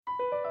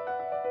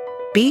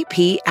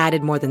BP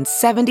added more than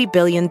 $70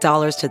 billion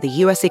to the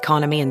U.S.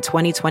 economy in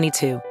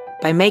 2022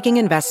 by making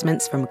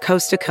investments from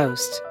coast to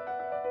coast.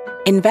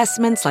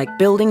 Investments like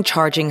building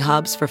charging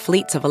hubs for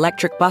fleets of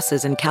electric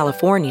buses in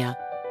California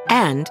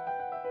and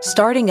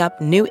starting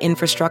up new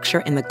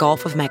infrastructure in the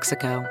Gulf of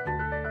Mexico.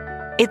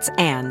 It's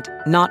and,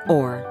 not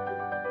or.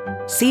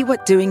 See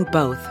what doing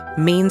both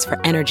means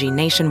for energy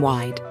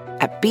nationwide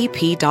at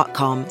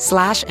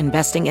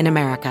bp.com/investing in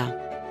America.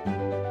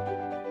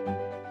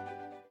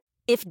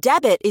 If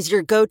debit is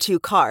your go-to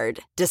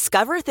card,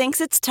 Discover thinks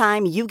it's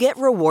time you get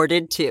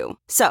rewarded too.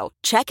 So,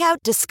 check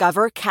out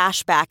Discover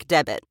Cashback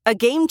Debit, a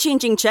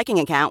game-changing checking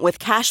account with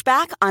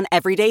cashback on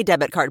everyday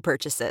debit card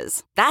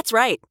purchases. That's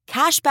right,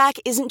 cashback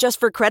isn't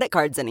just for credit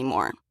cards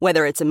anymore.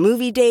 Whether it's a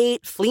movie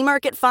date, flea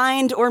market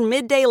find, or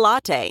midday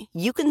latte,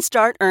 you can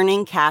start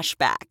earning cash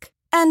back.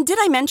 And did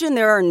I mention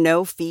there are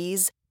no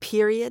fees,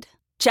 period?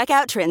 Check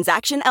out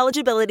transaction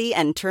eligibility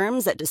and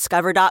terms at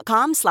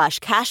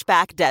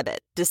discover.com/cashbackdebit.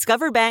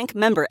 Discover Bank,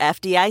 member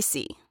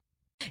FDIC.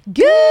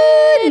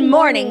 Good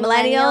morning,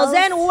 millennials,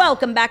 and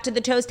welcome back to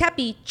The Toast.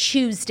 Happy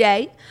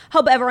Tuesday.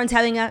 Hope everyone's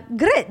having a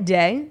great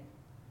day.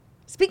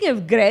 Speaking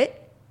of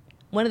grit,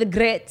 one of the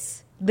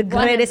grits, the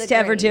greatest to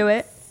ever do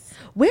it.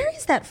 Where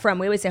is that from?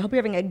 We always say, hope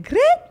you're having a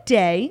great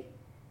day.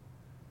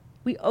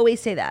 We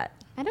always say that.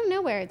 I don't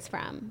know where it's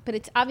from, but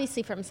it's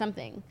obviously from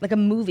something. Like a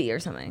movie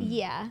or something.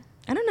 Yeah.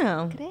 I don't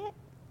know. Great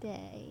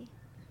day.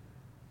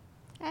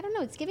 I don't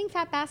know. It's giving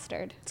Fat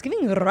Bastard. It's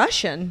giving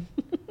Russian.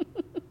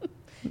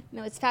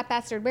 No, it's Fat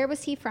Bastard. Where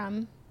was he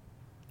from?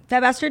 Fat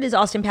Bastard is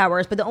Austin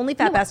Powers, but the only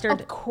Fat Bastard.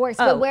 Of course.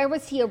 But where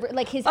was he?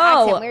 Like his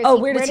accent. accent.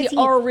 Where does he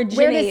originate?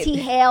 Where does he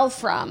hail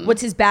from?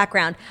 What's his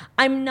background?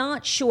 I'm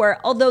not sure.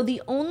 Although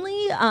the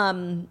only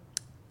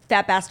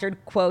Fat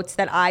Bastard quotes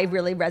that I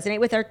really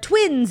resonate with are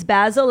twins,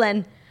 Basil,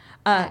 and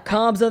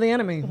cobs are the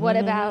enemy. What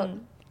about,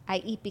 I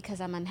eat because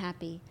I'm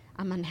unhappy.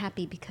 I'm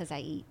unhappy because I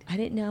eat. I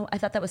didn't know. I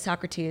thought that was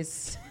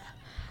Socrates.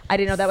 I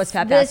didn't know that was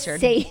Fat Bastard.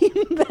 The same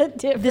but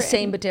different. The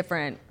same but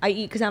different. I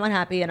eat because I'm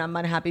unhappy, and I'm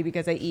unhappy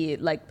because I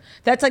eat. Like,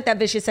 that's like that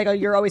vicious cycle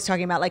you're always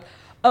talking about. Like,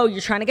 oh, you're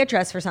trying to get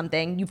dressed for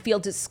something. You feel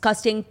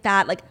disgusting,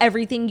 fat. Like,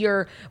 everything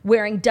you're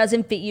wearing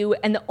doesn't fit you,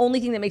 and the only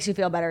thing that makes you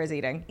feel better is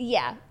eating.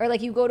 Yeah. Or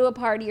like you go to a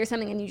party or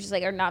something, and you just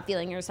like are not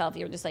feeling yourself.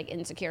 You're just like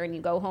insecure, and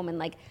you go home and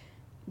like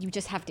you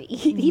just have to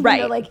eat, even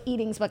though like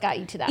eating's what got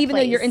you to that even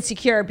place. Though you're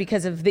insecure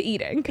because of the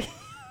eating.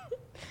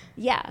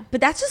 Yeah.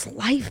 But that's just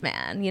life,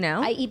 man, you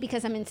know? I eat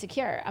because I'm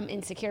insecure. I'm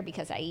insecure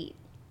because I eat.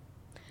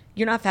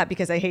 You're not fat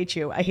because I hate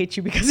you. I hate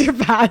you because you're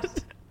fat.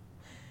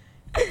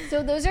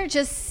 So those are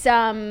just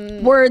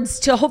some words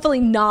to hopefully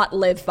not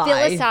live by.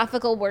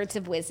 Philosophical words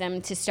of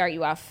wisdom to start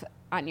you off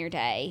on your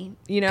day.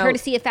 You know,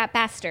 courtesy of Fat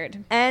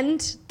Bastard. And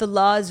the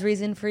law is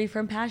reason free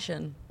from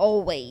passion.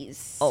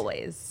 Always.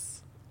 Always.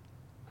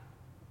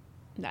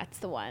 That's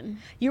the one.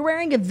 You're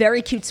wearing a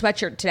very cute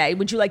sweatshirt today.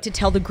 Would you like to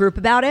tell the group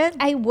about it?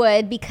 I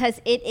would, because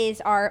it is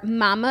our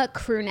Mama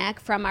crew neck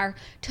from our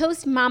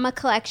Toast Mama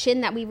collection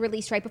that we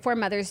released right before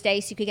Mother's Day,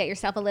 so you could get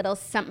yourself a little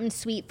something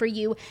sweet for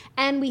you.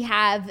 And we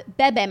have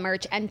Bebe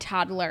merch and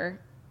toddler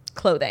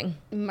clothing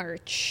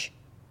merch.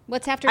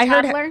 What's after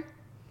toddler?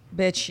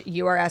 Bitch,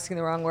 you are asking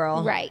the wrong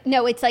girl. Right.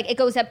 No, it's like it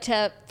goes up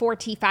to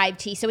 4T,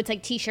 5T. So it's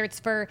like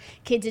t-shirts for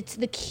kids. It's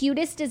the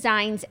cutest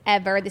designs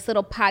ever. This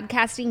little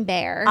podcasting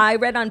bear. I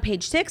read on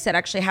page 6 that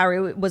actually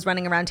Harry was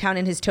running around town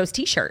in his Toast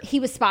t-shirt.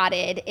 He was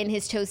spotted in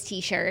his Toast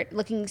t-shirt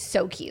looking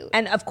so cute.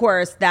 And of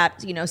course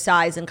that, you know,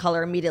 size and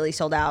color immediately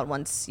sold out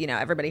once, you know,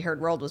 everybody heard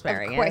World was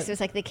wearing it. Of course, it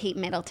was like the Kate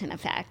Middleton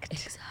effect.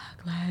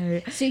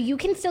 Exactly. So you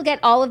can still get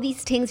all of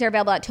these things. They're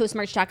available at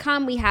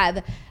toastmerch.com. We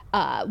have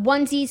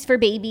onesies for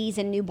babies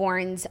and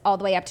newborns all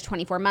the way up to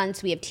 24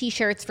 months. We have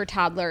t-shirts for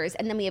toddlers,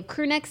 and then we have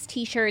crew necks,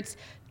 t-shirts,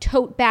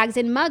 tote bags,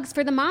 and mugs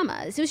for the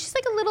mamas. It was just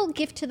like a little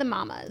gift to the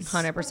mamas.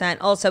 100%.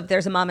 Also, if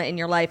there's a mama in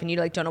your life and you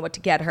like don't know what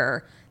to get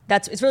her,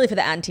 it's really for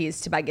the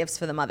aunties to buy gifts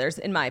for the mothers,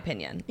 in my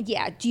opinion.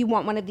 Yeah. Do you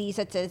want one of these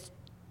that says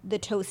the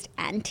Toast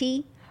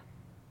Auntie?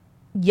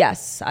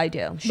 Yes, I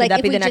do. Should like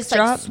that if be we the next just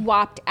drop? Like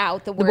swapped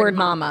out the word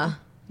mama.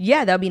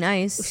 Yeah, that would be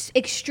nice.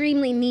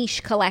 Extremely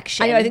niche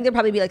collection. I know. I think there'd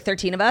probably be like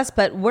 13 of us,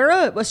 but we're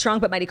a strong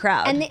but mighty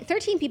crowd. And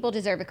 13 people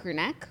deserve a crew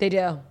neck. They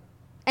do.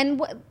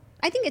 And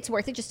I think it's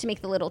worth it just to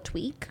make the little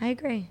tweak. I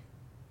agree.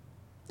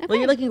 Okay. Well,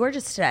 you're looking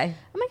gorgeous today.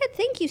 Oh my God,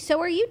 thank you.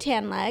 So are you,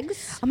 tan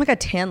legs. Oh my God,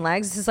 tan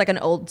legs. This is like an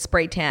old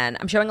spray tan.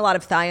 I'm showing a lot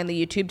of thigh on the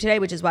YouTube today,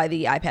 which is why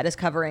the iPad is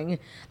covering.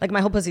 Like my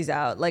whole pussy's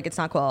out. Like it's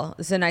not cool.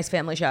 This is a nice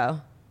family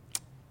show.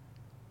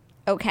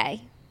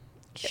 Okay.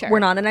 Sure. We're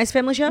not a nice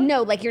family show?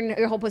 No, like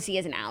your whole pussy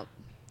isn't out.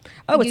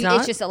 Oh, it's not?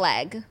 It's just a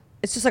leg.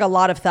 It's just like a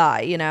lot of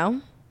thigh, you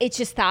know? It's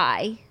just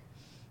thigh.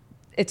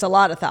 It's a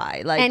lot of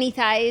thigh. Like any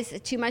thighs?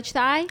 Too much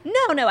thigh?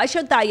 No. I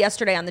showed thigh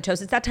yesterday on the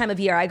toast. It's that time of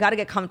year. I got to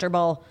get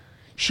comfortable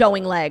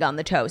showing leg on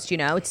the toast, you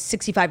know? It's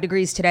 65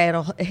 degrees today.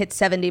 It'll hit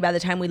 70 by the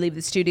time we leave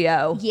the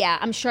studio. Yeah,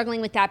 I'm struggling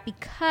with that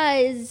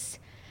because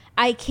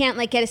I can't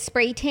like get a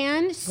spray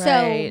tan. So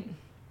right.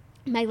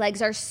 My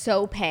legs are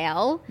so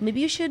pale.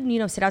 Maybe you should, you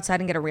know, sit outside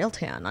and get a real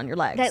tan on your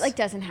legs. That like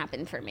doesn't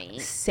happen for me.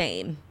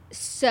 Same.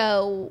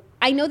 So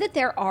I know that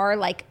there are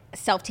like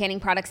self-tanning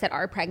products that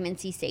are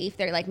pregnancy safe.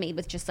 They're like made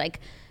with just like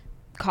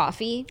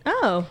coffee.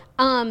 Oh.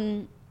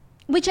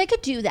 Which I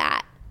could do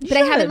that. But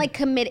I haven't like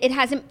committed. It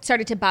hasn't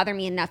started to bother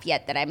me enough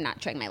yet that I'm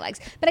not showing my legs.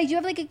 But I do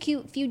have like a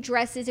cute few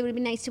dresses. It would be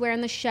nice to wear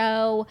on the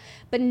show,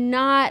 but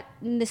not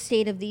in the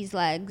state of these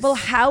legs. Well,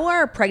 how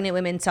are pregnant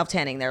women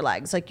self-tanning their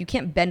legs? Like, you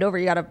can't bend over.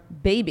 You got a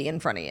baby in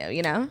front of you,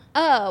 you know?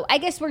 Oh, I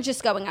guess we're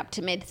just going up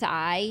to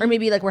mid-thigh. Or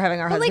maybe like we're having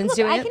our But like, husbands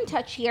look, doing I it. can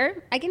touch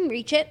here. I can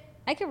reach it.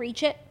 I can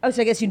reach it. Oh,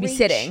 so I guess you'd be Reach.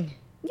 sitting.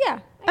 Yeah.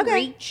 I Okay.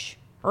 Reach.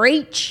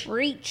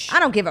 Reach. I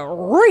don't give a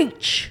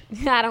reach.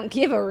 I don't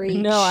give a reach.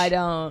 No, I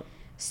don't.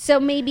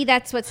 So maybe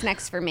that's what's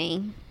next for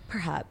me.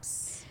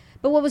 Perhaps.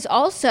 But what was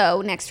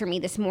also next for me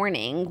this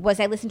morning was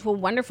I listened to a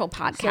wonderful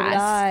podcast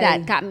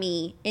that got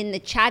me in the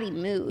chatty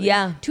mood.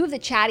 Yeah. Two of the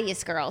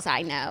chattiest girls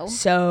I know,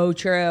 So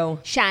true.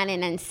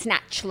 Shannon and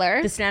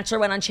Snatchler. The Snatchler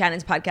went on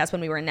Shannon's podcast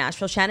when we were in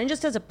Nashville. Shannon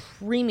just does a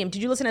premium.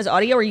 Did you listen as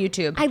audio or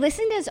YouTube? I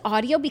listened as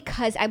audio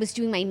because I was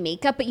doing my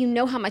makeup, but you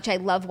know how much I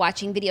love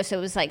watching video. So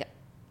it was like,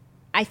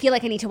 I feel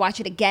like I need to watch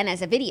it again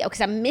as a video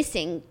because I'm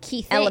missing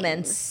key things.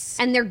 Elements.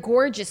 And they're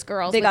gorgeous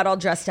girls. They got all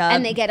dressed up.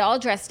 And they get all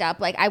dressed up.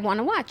 Like, I want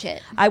to watch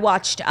it. I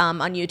watched on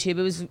YouTube.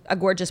 It was a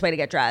gorgeous way to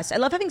get dressed. I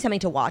love having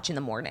something to watch in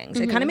the mornings.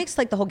 It kind of makes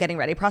like the whole getting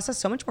ready process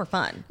so much more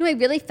fun. No, I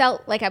really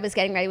felt like I was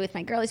getting ready with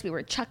my girlies. We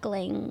were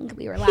chuckling.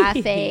 We were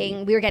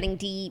laughing. We were getting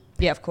deep.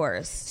 Yeah, of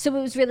course. So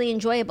it was really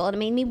enjoyable. And it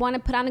made me want to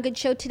put on a good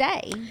show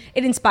today.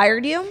 It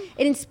inspired you?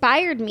 It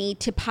inspired me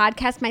to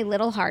podcast my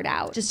little heart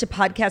out. Just to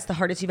podcast the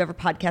hardest you've ever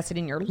podcasted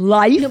in your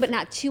life? No, but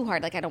not too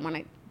hard. Like, I don't want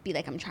to be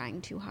like I'm trying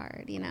too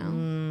hard, you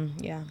know?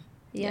 Yeah.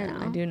 You Yeah,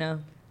 know? I do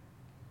know.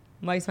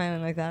 Why are you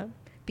smiling like that?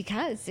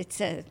 Because it's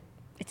a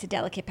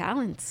delicate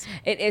balance.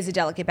 It is a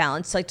delicate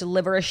balance to like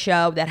deliver a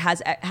show that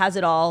has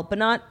it all, but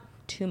not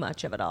too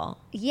much of it all.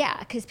 Yeah,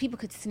 because people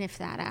could sniff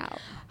that out.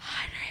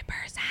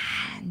 100%.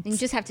 And you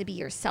just have to be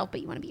yourself,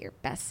 but you want to be your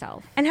best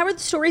self. And how are the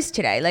stories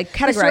today? Like,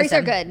 categorize The stories them.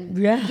 are good.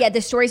 Yeah.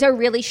 The stories are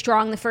really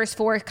strong. The first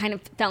 4 kind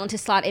of fell into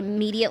slot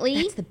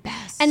immediately. That's the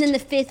best. And then the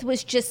 5th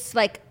was just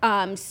like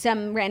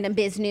some random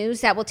biz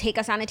news that will take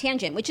us on a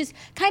tangent, which is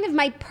kind of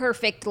my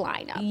perfect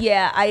lineup.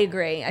 Yeah, I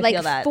agree. I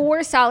feel that.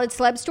 4 solid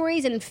celeb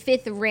stories and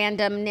 5th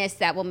randomness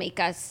that will make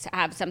us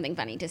have something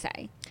funny to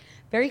say.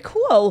 Very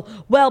cool.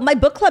 Well, my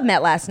book club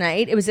met last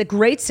night. It was a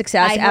great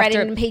success. I read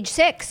it on page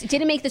 6. It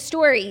didn't make the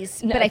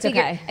stories, No, but it's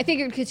okay. I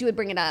figured because you would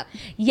bring it up.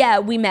 Yeah,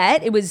 we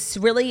met. It was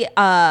really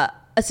a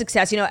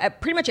success. You know,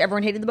 pretty much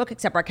everyone hated the book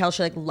except Raquel.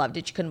 She like loved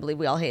it. She couldn't believe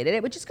we all hated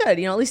it, which is good.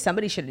 You know, at least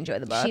somebody should enjoy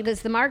the book. She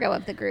was the Margot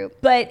of the group.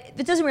 But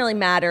it doesn't really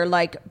matter.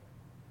 Like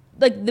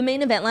the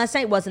main event last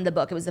night wasn't the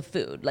book. It was the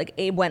food. Like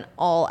Abe went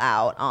all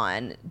out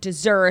on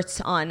desserts,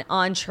 on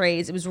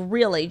entrees. It was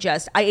really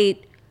just, I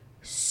ate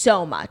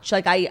so much.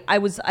 Like I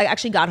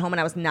actually got home and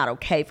I was not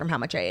okay from how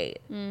much I ate.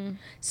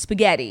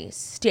 Spaghetti,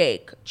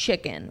 steak,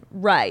 chicken,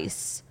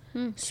 rice,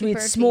 sweet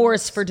proteins.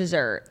 s'mores for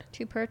dessert.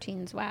 2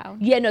 proteins, wow.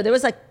 Yeah, no, there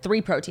was like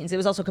 3 proteins. There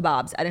was also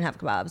kebabs. I didn't have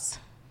kebabs.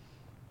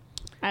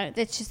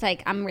 It's just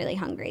like, I'm really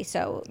hungry,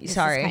 so this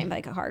Sorry. is kind of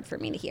like hard for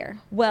me to hear.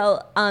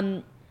 Well,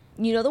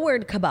 you know the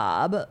word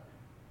kebab?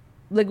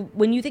 Like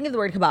when you think of the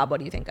word kebab, what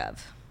do you think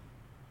of?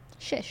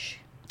 Shish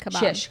kebab.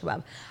 Shish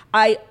kebab.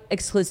 I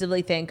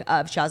exclusively think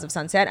of Shahs of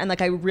Sunset, and like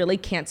I really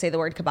can't say the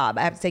word kebab.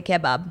 I have to say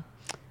kebab.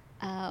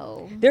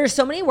 Oh. There are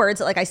so many words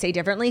that like I say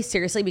differently,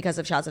 seriously, because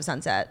of Shahs of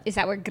Sunset. Is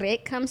that where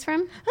grit comes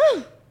from?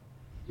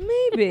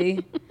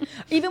 Maybe.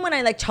 Even when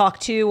I like talk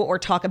to or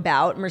talk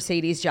about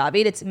Mercedes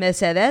Javid, it's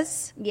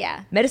Mercedes.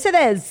 Yeah.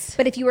 Mercedes.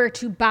 But if you were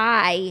to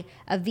buy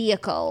a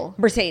vehicle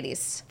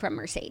Mercedes. from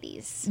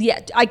Mercedes,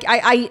 Yeah,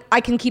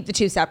 I can keep the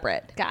two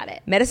separate. got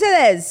it.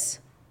 Mercedes.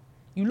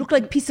 You look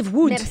like a piece of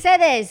wood.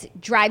 Mercedes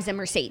drives a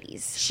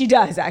Mercedes. She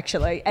does,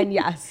 actually. And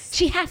yes.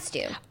 She has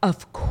to.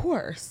 Of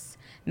course.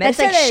 That's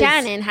like Mercedes.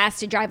 Shannon has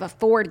to drive a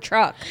Ford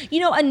truck,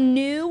 You know, a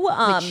new...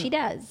 which she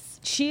does.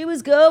 She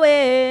was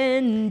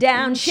going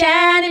down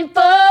Shannon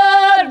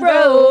Ford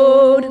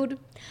Road.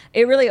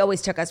 It really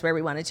always took us where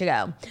we wanted to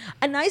go.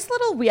 A nice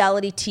little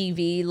reality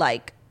TV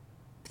like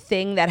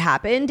thing that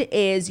happened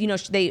is, you know,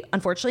 they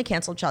unfortunately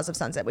canceled Shahs of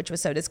Sunset, which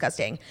was so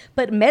disgusting.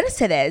 But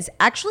Mercedes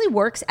actually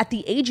works at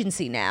the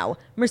agency now.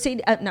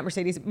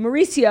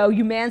 Mauricio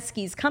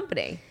Umansky's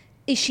company.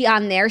 Is she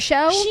on their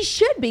show? She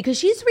should be, because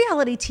she's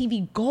reality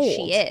TV gold.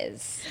 She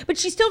is. But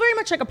she's still very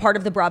much like a part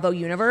of the Bravo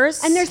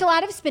universe. And there's a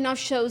lot of spin-off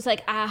shows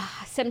like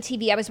some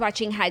TV I was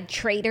watching had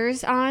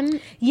Traders on.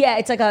 Yeah,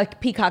 it's like a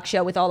Peacock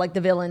show with all like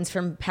the villains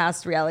from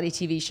past reality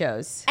TV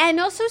shows. And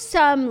also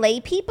some lay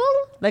people.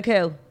 Like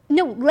who?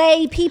 No,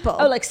 lay people.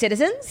 Oh, like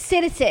citizens?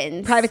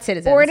 Citizens. Private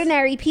citizens.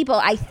 Ordinary people.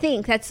 I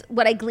think that's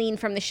what I gleaned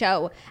from the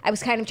show. I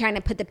was kind of trying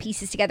to put the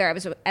pieces together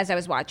as I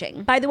was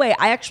watching. By the way,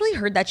 I actually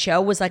heard that show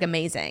was like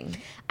amazing.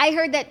 I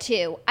heard that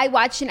too. I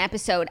watched an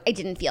episode. I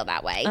didn't feel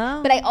that way.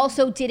 Oh. But I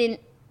also didn't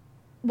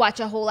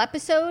watch a whole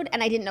episode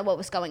and I didn't know what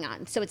was going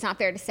on. So it's not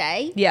fair to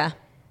say. Yeah.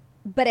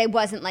 but I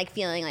wasn't like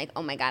feeling like,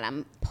 oh my God,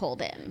 I'm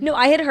pulled in. No,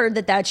 I had heard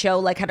that show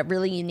like had a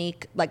really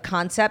unique like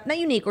concept, not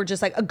unique, or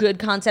just like a good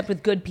concept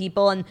with good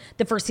people. And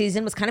the first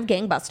season was kind of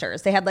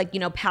gangbusters. They had like,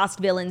 past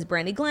villains,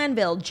 Brandy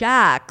Glanville,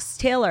 Jax,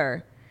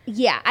 Taylor.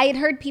 Yeah, I had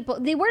heard people,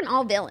 they weren't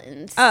all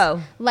villains.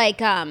 Oh. Like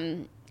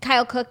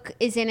Kyle Cook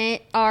is in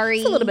it, Ari.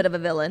 He's a little bit of a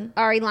villain.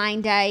 Ari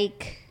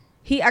Lindike.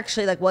 He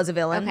actually like was a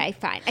villain. Okay,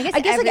 fine. I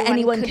guess like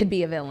anyone could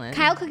be a villain.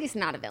 Kyle Cook is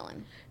not a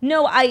villain.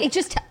 No, It's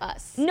just to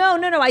us. No.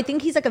 I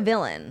think he's like a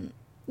villain.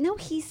 No,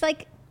 he's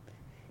like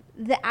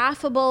the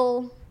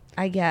affable.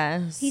 I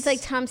guess. He's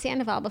like Tom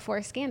Sandoval before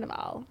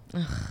Scandoval.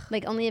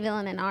 Like only a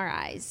villain in our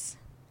eyes.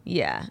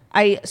 Yeah.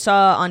 I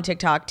saw on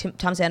TikTok,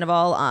 Tom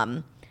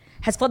Sandoval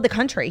has fled the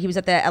country. He was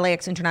at the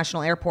LAX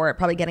International Airport,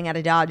 probably getting out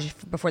of Dodge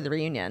before the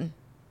reunion.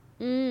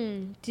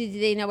 Did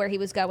they know where he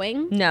was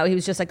going? No, he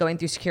was just like going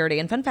through security.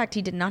 And fun fact,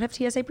 he did not have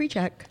TSA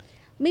pre-check.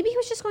 Maybe he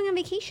was just going on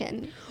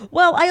vacation.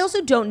 Well, I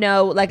also don't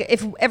know, like,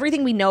 if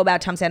everything we know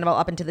about Tom Sandoval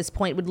up until this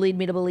point would lead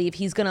me to believe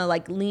he's going to,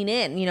 like, lean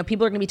in.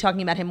 People are going to be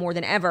talking about him more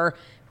than ever.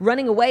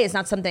 Running away is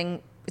not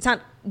something, it's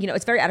not,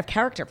 it's very out of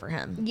character for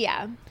him.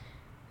 Yeah.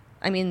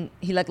 I mean,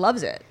 he, like,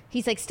 loves it.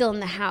 He's, like, still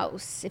in the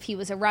house. If he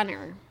was a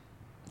runner,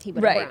 he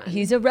would have run.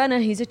 He's a runner.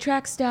 He's a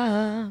track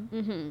star.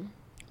 Mm-hmm.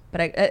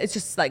 But it's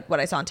just, like, what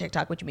I saw on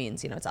TikTok, which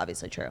means, it's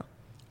obviously true.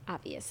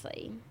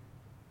 Obviously.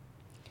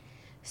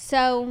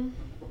 So,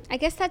 I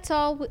guess that's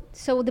all.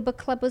 So the book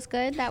club was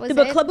good. That was the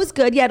book club was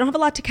good. Yeah, I don't have a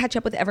lot to catch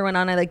up with everyone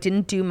on. I like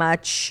didn't do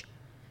much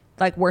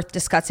like worth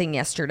discussing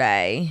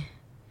yesterday.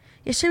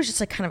 Yesterday was just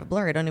like kind of a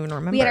blur. I don't even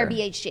remember. We had our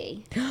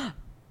BHG.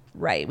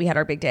 Right. We had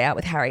our big day out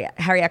with Harry.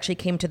 Harry actually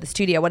came to the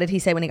studio. What did he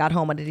say when he got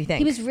home? What did he think?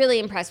 He was really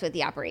impressed with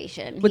the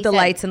operation. With the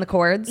lights and the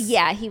cords?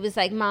 Yeah. He was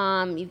like,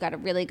 Mom, you've got a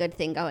really good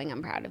thing going.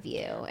 I'm proud of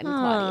you. And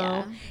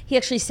Claudia. He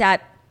actually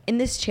sat in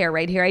this chair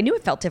right here. I knew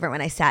it felt different when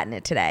I sat in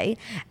it today.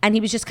 And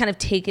he was just kind of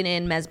taken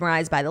in,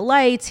 mesmerized by the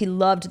lights. He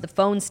loved the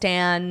phone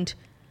stand.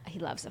 He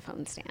loves the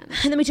phone stand.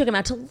 And then we took him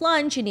out to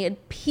lunch and he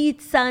had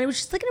pizza. And it was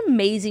just like an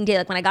amazing day.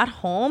 Like when I got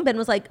home, Ben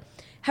was like,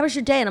 how was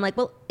your day? And I'm like,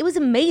 well, it was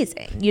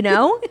amazing,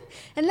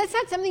 And that's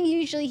not something you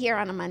usually hear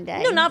on a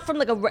Monday. No, not from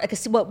like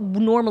what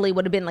normally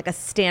would have been like a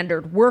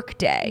standard work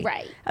day.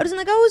 Right. I was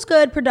like, oh, it was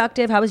good,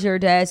 productive. How was your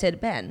day? I said,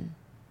 Ben,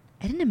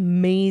 I had an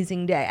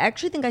amazing day. I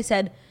actually think I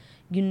said,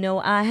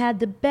 I had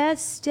the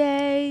best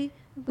day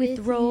with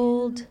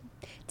rolled.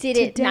 Did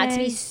it, not to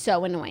be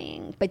so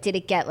annoying, but did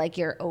it get like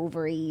your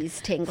ovaries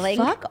tingling?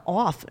 Fuck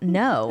off.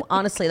 No,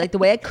 honestly, like the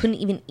way I couldn't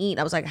even eat.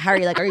 I was like,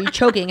 Harry, like, are you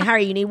choking?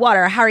 Harry, you need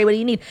water. Harry, what do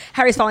you need?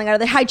 Harry's falling out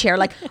of the high chair.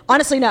 Like,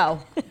 honestly, no.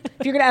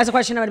 If you're going to ask a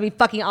question, I'm going to be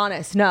fucking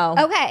honest. No.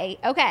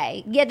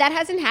 Okay. Yeah, that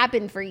hasn't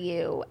happened for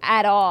you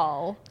at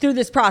all. Through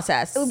this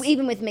process.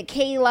 Even with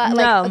Michaela.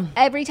 No. Like,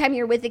 every time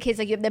you're with the kids,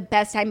 like, you have the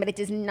best time, but it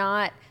does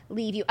not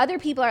leave you. Other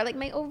people are like,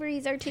 my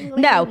ovaries are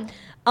tingling. No.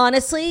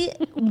 Honestly,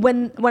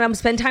 when I'm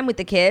spend time with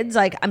the kids,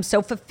 like I'm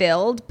so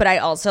fulfilled, but I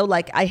also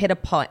like I hit a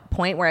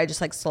point where I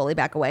just like slowly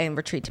back away and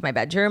retreat to my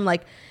bedroom.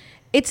 Like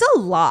it's a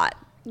lot.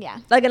 Yeah.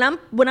 Like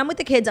when I'm with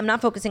the kids, I'm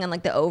not focusing on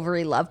like the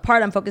ovary love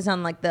part. I'm focused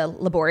on like the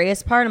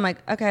laborious part. I'm like,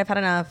 okay, I've had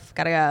enough.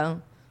 Gotta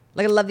go.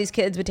 Like I love these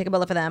kids. We take a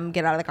bullet for them.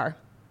 Get out of the car.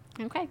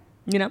 Okay.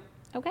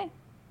 Okay.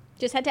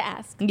 Just had to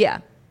ask. Yeah.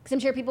 Because I'm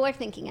sure people are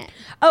thinking it.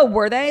 Oh,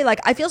 were they? Like,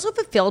 I feel so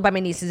fulfilled by my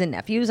nieces and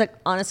nephews. Like,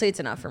 honestly,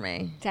 it's enough for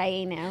me.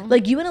 I know.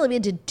 Like, you and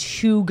Olivia did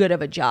too good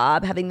of a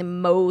job having the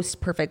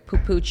most perfect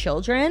poo-poo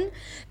children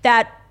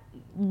that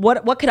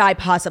what could I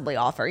possibly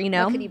offer,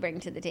 What could you bring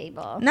to the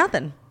table?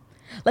 Nothing.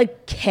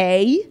 Like,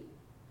 Kay,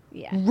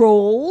 yeah.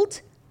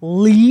 Rolled,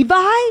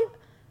 Levi.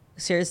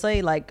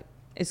 Seriously, like,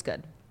 it's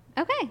good.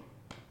 Okay.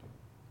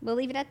 We'll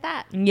leave it at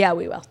that. Yeah,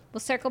 we will. We'll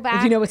circle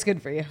back. You know what's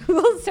good for you.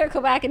 We'll circle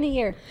back in a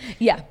year.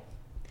 Yeah.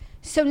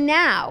 So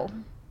now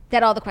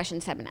that all the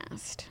questions have been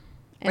asked.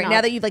 Right,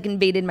 now that you've like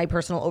invaded my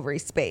personal ovary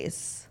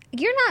space.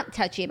 You're not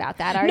touchy about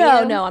that, are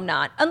you? No, I'm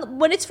not.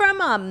 When it's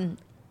from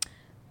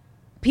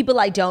people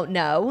I don't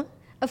know.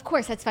 Of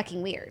course, that's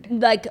fucking weird.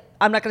 Like,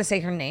 I'm not going to say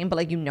her name, but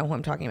like, who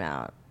I'm talking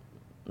about.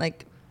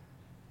 Like.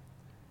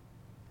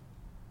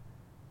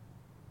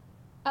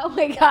 Oh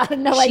my God,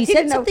 no, I didn't know. She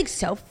said something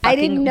so fucking I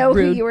didn't know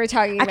rude. who you were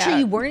talking about. Actually,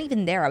 you weren't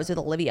even there. I was with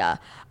Olivia.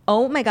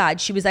 Oh my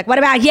God. She was like, what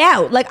about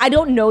you? Like, I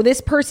don't know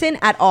this person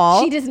at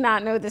all. She does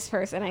not know this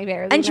person. I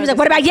barely And she know was like, this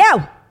what about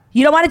person. you?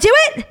 You don't want to do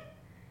it?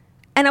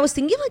 And I was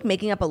thinking of like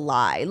making up a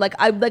lie. Like,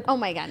 I like, oh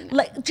my God, no.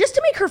 Like, just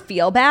to make her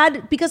feel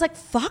bad because like,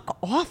 fuck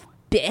off,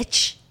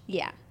 bitch.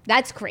 Yeah.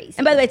 That's crazy.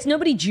 And by the way, it's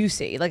nobody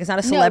juicy. Like, it's not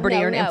a celebrity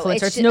or an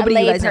influencer. It's nobody a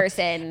you guys know.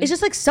 person. It's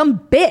just like some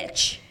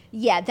bitch.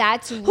 Yeah,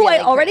 that's really who I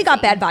already crazy.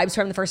 got bad vibes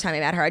from the first time I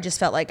met her. I just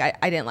felt like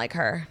I didn't like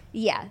her.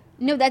 Yeah.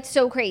 No, that's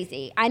so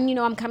crazy. And,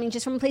 I'm coming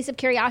just from a place of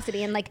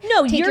curiosity and, like,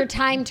 take your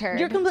time, turd.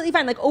 You're completely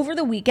fine. Like, over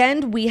the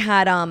weekend, we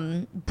had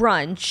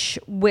brunch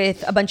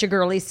with a bunch of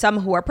girlies,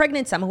 some who are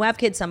pregnant, some who have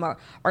kids, some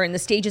are in the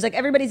stages. Like,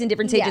 everybody's in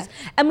different stages.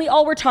 Yeah. And we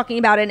all were talking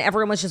about it, and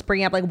everyone was just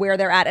bringing up, like, where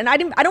they're at. And I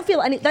don't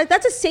feel any...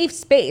 That's a safe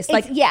space.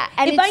 Like, yeah.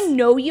 And if I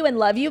know you and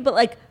love you, but,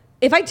 like,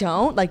 if I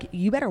don't, like,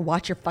 you better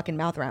watch your fucking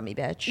mouth around me,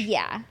 bitch.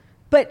 Yeah.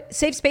 But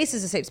safe space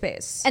is a safe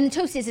space. And the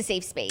toast is a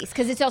safe space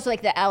because it's also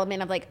like the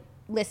element of like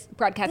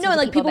broadcasting. No,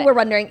 like people were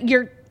wondering,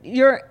 you're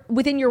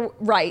within your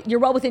right. You're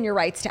well within your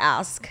rights to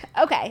ask.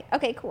 Okay,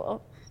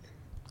 cool.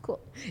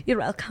 You're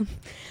welcome.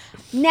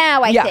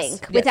 Now I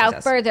think,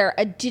 without further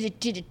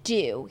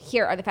ado,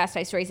 here are the Fast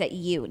 5 stories that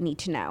you need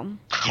to know.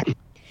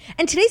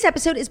 And today's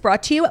episode is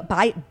brought to you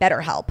by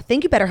BetterHelp.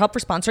 Thank you, BetterHelp, for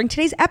sponsoring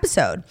today's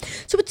episode.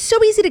 So it's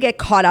so easy to get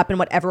caught up in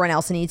what everyone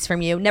else needs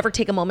from you. Never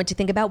take a moment to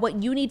think about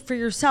what you need for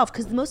yourself,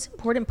 because the most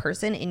important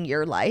person in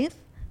your life,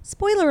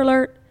 spoiler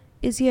alert,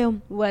 is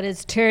you. What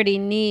does Turdy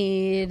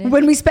need?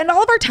 When we spend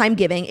all of our time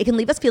giving, it can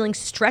leave us feeling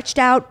stretched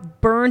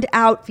out, burned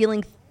out,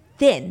 feeling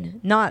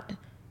thin, not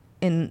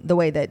in the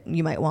way that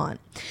you might want.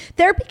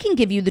 Therapy can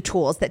give you the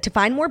tools to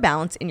find more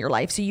balance in your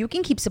life so you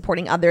can keep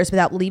supporting others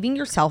without leaving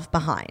yourself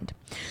behind.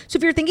 So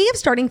if you're thinking of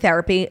starting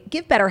therapy,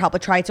 give BetterHelp a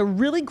try. It's a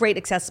really great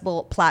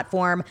accessible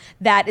platform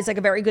that is like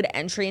a very good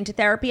entry into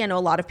therapy. I know a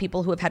lot of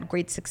people who have had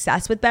great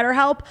success with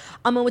BetterHelp.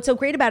 And what's so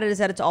great about it is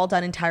that it's all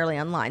done entirely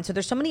online. So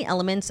there's so many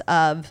elements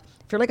of,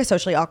 if you're like a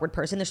socially awkward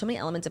person, there's so many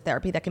elements of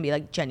therapy that can be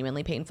like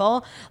genuinely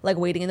painful, like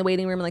waiting in the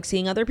waiting room and like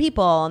seeing other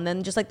people and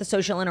then just like the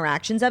social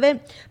interactions of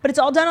it. But it's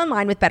all done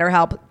online with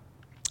BetterHelp.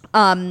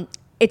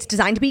 It's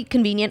designed to be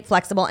convenient,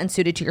 flexible, and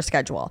suited to your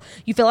schedule.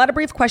 You fill out a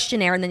brief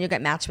questionnaire and then you'll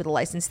get matched with a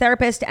licensed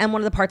therapist. And one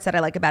of the parts that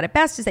I like about it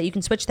best is that you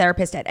can switch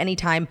therapists at any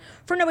time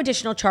for no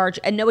additional charge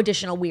and no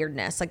additional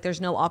weirdness. Like there's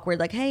no awkward,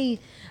 like, hey,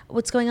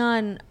 what's going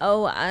on?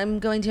 Oh, I'm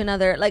going to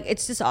another, like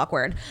it's just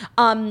awkward.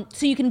 So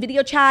you can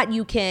video chat,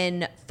 you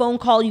can phone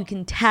call, you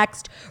can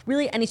text,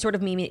 really any sort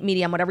of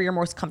medium, whatever you're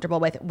most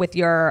comfortable with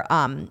your,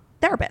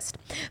 therapist.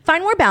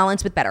 Find more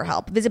balance with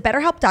BetterHelp. Visit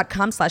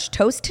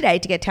BetterHelp.com/toast today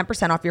to get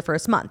 10% off your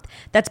first month.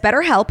 That's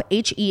BetterHelp,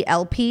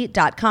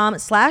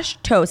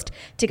 HELP.com/toast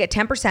to get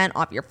 10%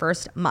 off your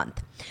first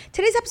month.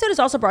 Today's episode is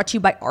also brought to you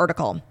by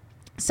Article.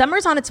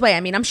 Summer's on its way. I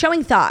mean, I'm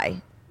showing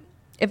thigh.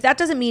 If that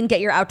doesn't mean get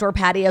your outdoor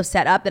patio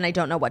set up, then I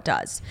don't know what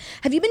does.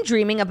 Have you been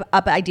dreaming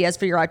up ideas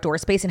for your outdoor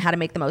space and how to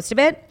make the most of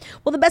it?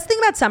 Well, the best thing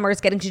about summer is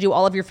getting to do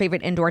all of your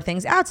favorite indoor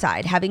things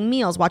outside, having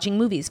meals, watching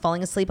movies,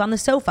 falling asleep on the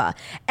sofa.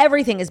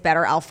 Everything is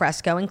better al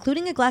fresco,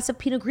 including a glass of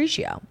Pinot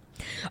Grigio.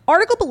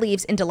 Article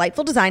believes in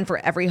delightful design for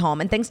every home,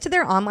 and thanks to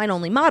their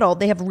online-only model,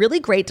 they have really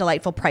great,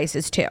 delightful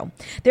prices too.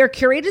 Their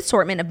curated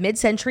assortment of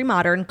mid-century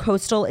modern,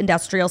 coastal,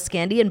 industrial,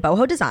 Scandi, and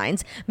boho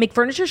designs make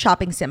furniture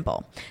shopping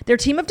simple. Their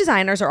team of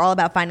designers are all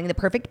about finding the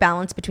perfect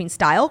balance between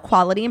style,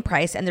 quality, and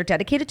price, and they're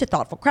dedicated to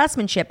thoughtful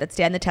craftsmanship that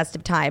stand the test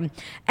of time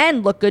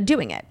and look good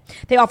doing it.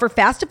 They offer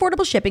fast,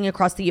 affordable shipping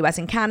across the US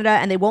and Canada,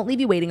 and they won't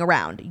leave you waiting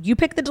around. You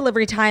pick the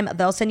delivery time,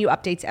 they'll send you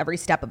updates every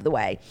step of the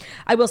way.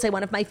 I will say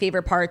one of my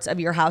favorite parts of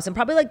your house, and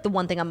probably like the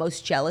one thing I'm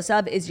most jealous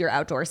of, is your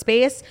outdoor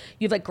space.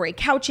 You have like great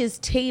couches,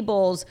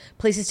 tables,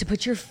 places to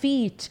put your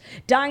feet,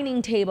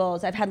 dining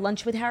tables. I've had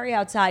lunch with Harry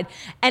outside.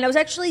 And I was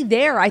actually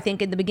there, I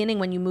think, in the beginning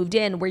when you moved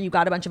in, where you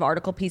got a bunch of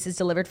article pieces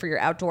delivered for your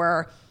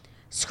outdoor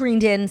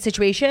screened in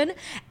situation.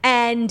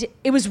 And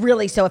it was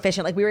really so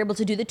efficient. Like we were able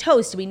to do the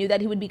toast. We knew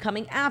that he would be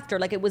coming after.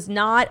 Like it was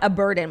not a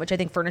burden, which I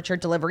think furniture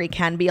delivery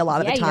can be a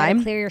lot of the time.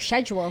 You gotta clear your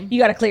schedule. You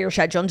gotta clear your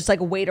schedule and just like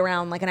wait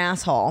around like an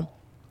asshole.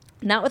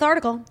 Not with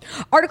Article.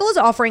 Article is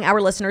offering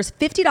our listeners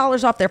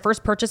 $50 off their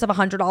first purchase of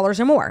 $100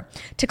 or more.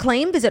 To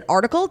claim, visit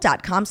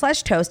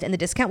article.com/toast and the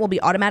discount will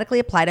be automatically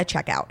applied at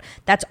checkout.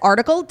 That's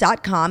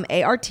article.com,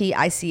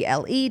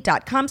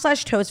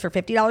 ARTICLE.com/toast for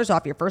 $50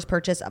 off your first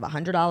purchase of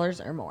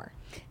 $100 or more.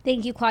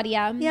 Thank you,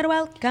 Claudia. You're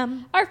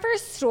welcome. Our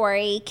first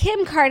story,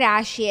 Kim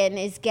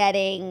Kardashian is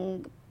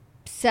getting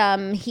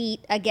some heat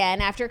again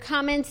after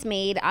comments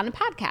made on a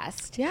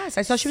podcast. Yes,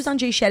 I saw she was on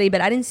Jay Shetty,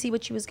 but I didn't see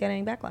what she was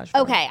getting backlash for.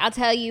 Okay, I'll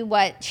tell you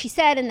what she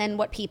said and then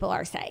what people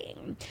are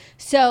saying.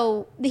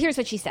 So here's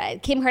what she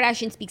said. Kim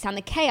Kardashian speaks on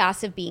the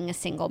chaos of being a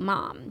single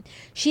mom.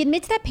 She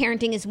admits that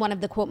parenting is one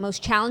of the, quote,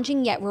 most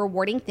challenging yet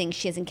rewarding things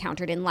she has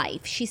encountered in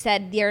life. She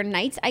said, there are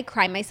nights I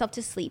cry myself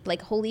to sleep,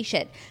 like, holy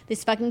shit,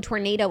 this fucking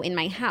tornado in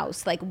my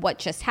house. Like, what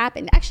just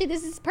happened? Actually,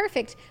 this is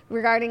perfect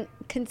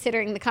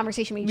considering the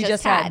conversation we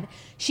just had.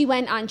 She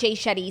went on Jay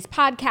Shetty's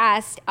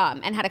podcast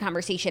and had a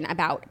conversation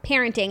about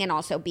parenting and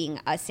also being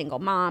a single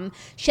mom.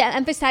 She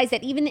emphasized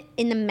that even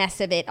in the mess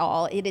of it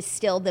all, it is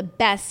still the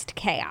best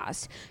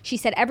chaos. She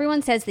said,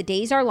 everyone says the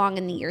days are long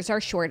and the years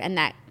are short, and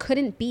that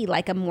couldn't be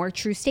like a more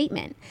true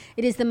statement.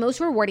 It is the most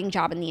rewarding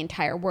job in the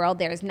entire world.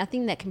 There is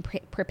nothing that can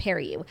prepare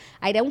you.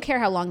 I don't care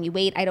how long you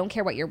wait. I don't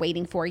care what you're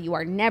waiting for. You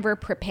are never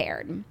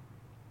prepared.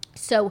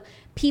 So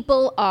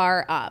people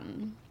are...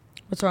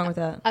 What's wrong with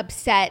that?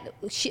 Upset.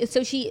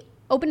 She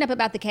opened up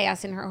about the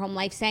chaos in her home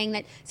life, saying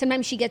that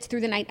sometimes she gets through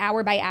the night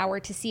hour by hour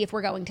to see if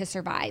we're going to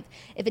survive.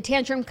 If a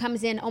tantrum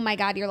comes in, oh my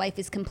God, your life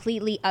is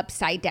completely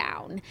upside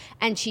down.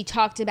 And she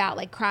talked about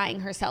like crying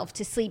herself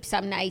to sleep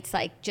some nights,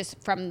 like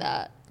just from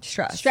the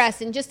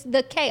stress and just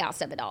the chaos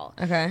of it all.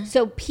 Okay.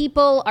 So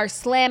people are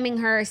slamming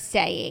her,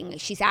 saying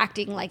she's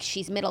acting like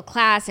she's middle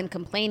class and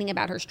complaining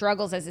about her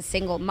struggles as a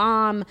single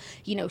mom.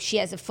 You know, she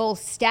has a full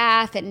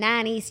staff and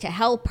nannies to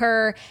help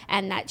her,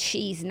 and that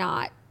she's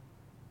not.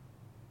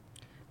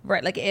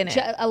 Right, like in it.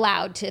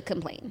 allowed to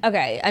complain.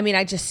 Okay, I mean,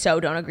 I just so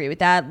don't agree with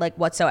that, like,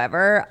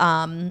 whatsoever.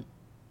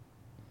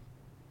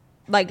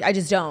 Like, I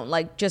just don't.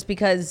 Like, just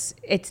because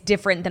it's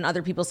different than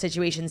other people's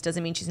situations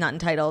doesn't mean she's not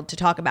entitled to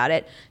talk about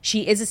it.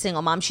 She is a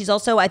single mom. She's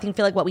also, I feel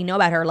like what we know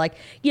about her, like,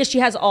 yes, she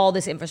has all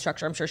this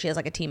infrastructure. I'm sure she has,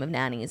 like, a team of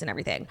nannies and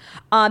everything.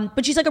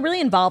 But she's, like, a really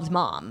involved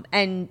mom.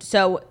 And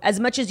so as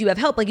much as you have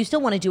help, like, you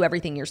still want to do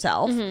everything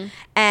yourself.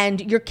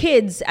 And your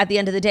kids, at the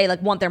end of the day,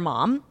 like, want their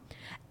mom.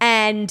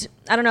 And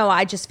I don't know,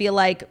 I just feel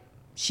like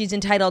she's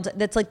entitled.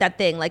 That's like that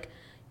thing, like,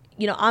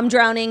 you know, I'm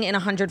drowning in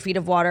 100 feet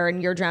of water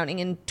and you're drowning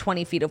in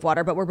 20 feet of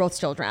water, but we're both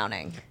still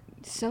drowning.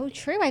 So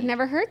true. I've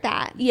never heard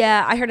that.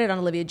 Yeah, I heard it on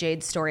Olivia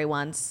Jade's story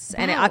once,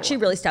 and it actually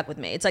really stuck with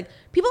me. It's like,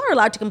 people are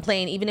allowed to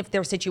complain even if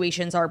their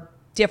situations are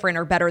different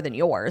or better than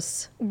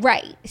yours.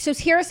 Right. So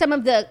here are some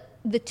of the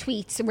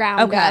tweets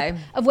roundup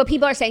of what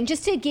people are saying,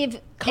 just to give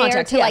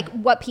context to like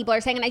what people are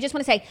saying. And I just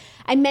want to say,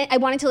 I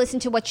wanted to listen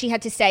to what she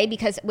had to say,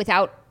 because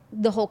without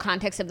the whole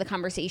context of the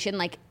conversation,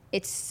 like,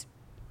 it's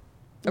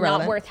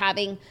irrelevant. Not worth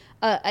having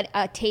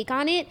a take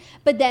on it.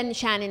 But then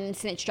Shannon and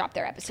Snitch dropped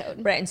their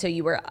episode. Right, and so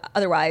you were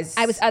otherwise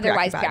I was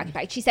otherwise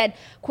preoccupied. She said,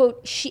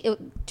 quote,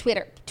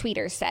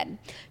 tweeters said,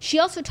 she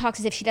also talks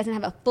as if she doesn't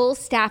have a full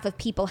staff of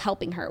people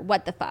helping her.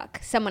 What the fuck?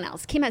 Someone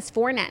else. Kim has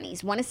 4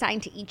 nannies, 1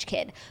 assigned to each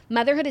kid.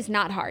 Motherhood is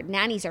not hard.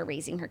 Nannies are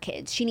raising her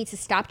kids. She needs to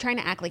stop trying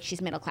to act like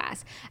she's middle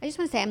class. I just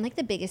want to say, I'm like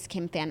the biggest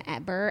Kim fan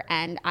ever,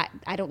 and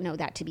I don't know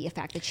that to be a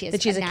fact, that she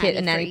has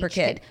a nanny per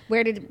kid.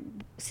 Where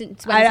did...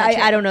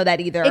 I don't know that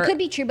either. It could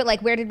be true, but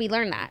like, where did we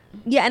learn that?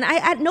 Yeah, and I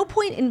at no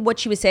point in what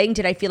she was saying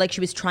did I feel like she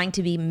was trying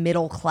to be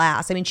middle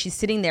class. I mean, she's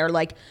sitting there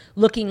like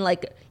looking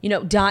like, you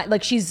know,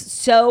 like she's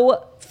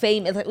so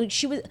famous. Like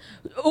she was.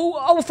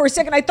 Oh, for a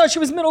second I thought she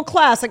was middle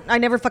class. Like, I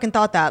never fucking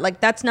thought that.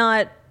 Like, that's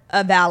not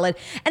valid.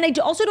 And I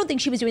also don't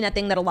think she was doing that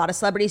thing that a lot of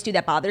celebrities do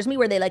that bothers me,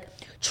 where they like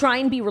try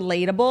and be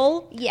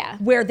relatable. Yeah.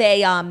 Where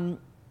they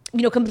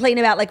you know, complain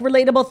about like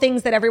relatable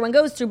things that everyone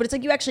goes through, but it's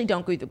like, you actually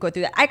don't go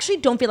through that. I actually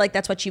don't feel like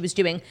that's what she was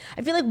doing.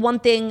 I feel like one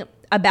thing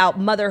about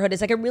motherhood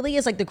is like, it really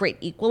is like the great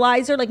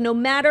equalizer. Like, no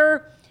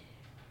matter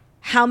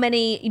how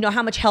many, you know,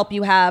 how much help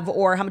you have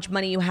or how much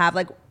money you have,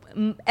 like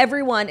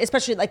everyone,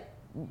 especially like,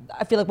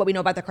 I feel like what we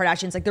know about the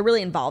Kardashians, like they're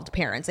really involved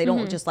parents. They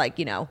don't just like,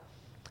 you know,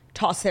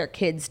 toss their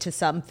kids to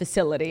some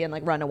facility and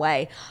like run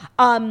away.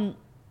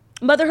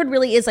 Motherhood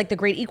really is like the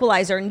great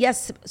equalizer. And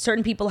yes,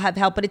 certain people have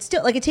help, but it's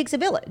still like, it takes a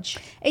village.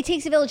 It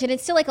takes a village, and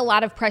it's still like a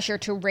lot of pressure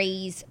to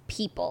raise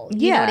people.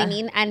 You know what I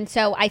mean? And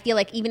so I feel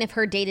like even if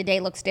her day to day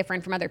looks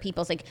different from other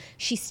people's, like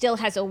she still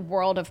has a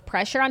world of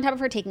pressure on top of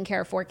her, taking care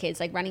of 4 kids,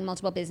 like running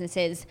multiple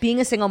businesses. Being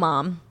a single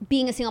mom.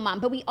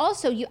 But we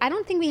also, I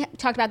don't think we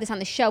talked about this on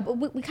the show,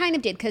 but we kind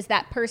of did, because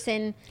that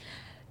person.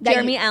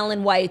 Jeremy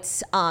Allen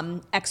White's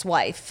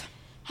ex-wife.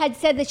 Had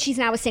said that she's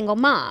now a single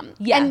mom.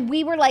 Yeah. And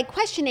we were like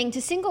questioning, to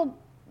single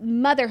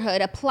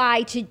motherhood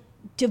apply to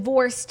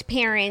divorced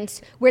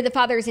parents where the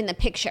father is in the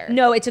picture?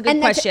 No, it's a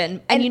good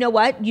question. And you know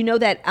what? You know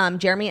that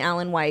Jeremy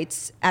Allen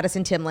White's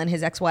Addison Timlin,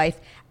 his ex-wife,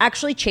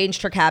 actually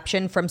changed her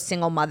caption from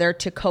single mother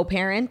to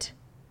co-parent,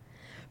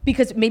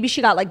 because maybe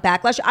she got like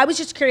backlash. I was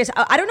just curious.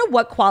 I don't know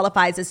what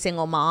qualifies as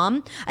single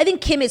mom. I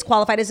think Kim is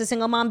qualified as a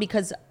single mom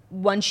because,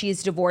 one,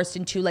 she's divorced,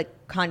 and 2,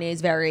 like Kanye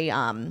is very,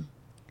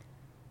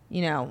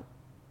 you know,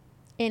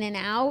 in and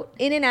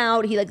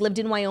out. He like lived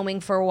in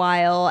Wyoming for a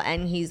while,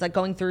 and he's like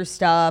going through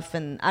stuff,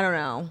 and I don't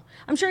know.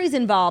 I'm sure he's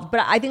involved, but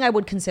I think I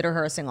would consider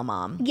her a single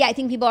mom. Yeah, I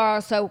think people are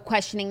also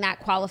questioning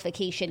that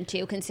qualification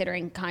too,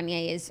 considering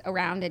Kanye is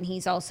around and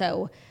he's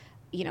also,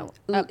 you know,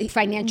 a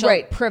financial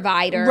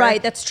provider.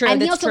 Right, that's true.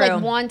 And he also like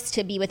wants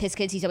to be with his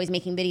kids. He's always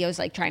making videos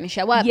like trying to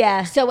show up.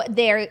 Yeah. So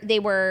they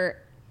were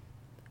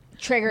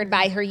triggered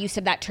by her use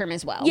of that term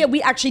as well. Yeah,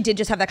 we actually did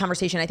just have that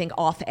conversation, I think,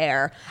 off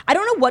air. I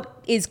don't know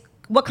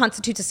what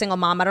constitutes a single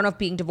mom. I don't know if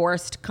being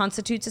divorced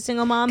constitutes a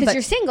single mom. Because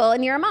you're single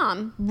and you're a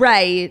mom.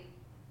 Right.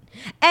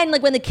 And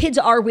like when the kids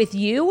are with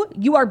you,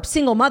 you are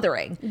single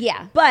mothering.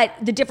 Yeah. But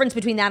the difference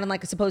between that and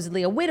like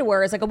supposedly a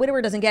widower is like a widower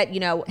doesn't get,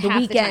 you know, the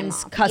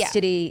weekends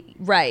custody. Yeah.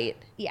 Right.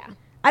 Yeah.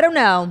 I don't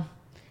know.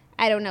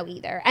 I don't know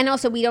either. And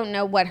also we don't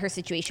know what her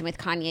situation with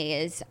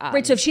Kanye is.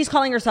 Right. So if she's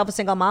calling herself a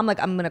single mom, like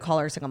I'm going to call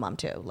her a single mom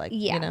too. Like,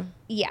 yeah. You know?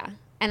 Yeah.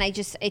 And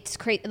it's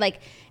crazy. Like,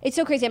 it's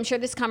so crazy. I'm sure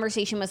this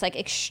conversation was like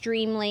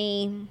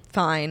extremely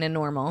fine and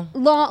normal.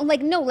 Long,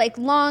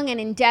 long and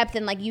in depth.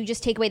 And like, you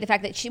just take away the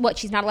fact that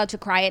she's not allowed to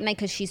cry at night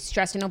because she's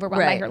stressed and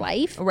overwhelmed by her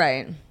life.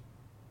 Right.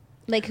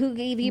 Like, who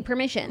gave you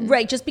permission?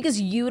 Right. Just because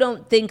you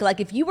don't think,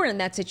 like, if you were in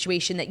that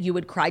situation that you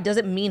would cry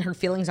doesn't mean her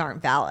feelings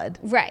aren't valid.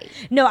 Right.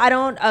 No, I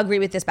don't agree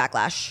with this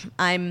backlash.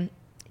 I'm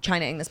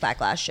Chinaing this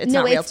backlash. It's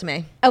not real to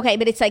me. Okay,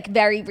 but it's like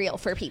very real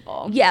for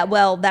people. Yeah,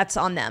 well, that's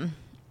on them.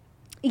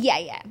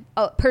 Yeah.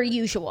 Oh, per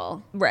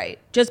usual. Right.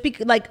 Just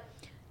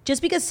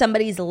because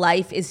somebody's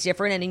life is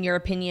different and in your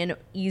opinion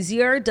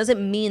easier doesn't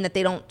mean that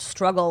they don't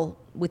struggle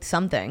with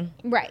something.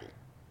 Right.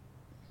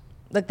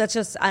 Like that's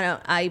just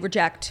I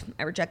reject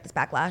this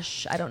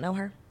backlash. I don't know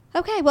her.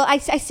 Okay, well I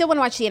still want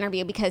to watch the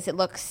interview because it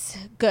looks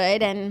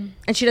good and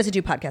she doesn't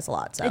do podcasts a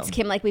lot, so it's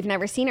Kim like we've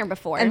never seen her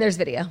before. And there's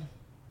video.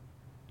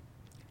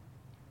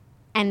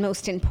 And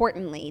most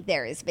importantly,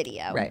 there is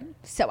video. Right.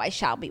 So I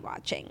shall be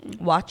watching.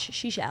 Watch,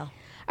 she shall.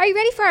 Are you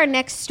ready for our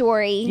next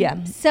story?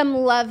 Yeah. Some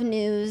love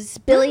news.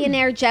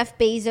 Billionaire Jeff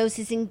Bezos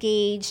is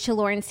engaged to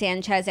Lauren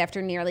Sanchez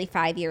after nearly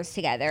 5 years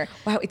together.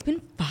 Wow, it's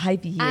been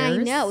 5 years. I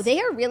know. They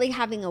are really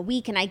having a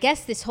week. And I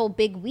guess this whole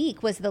big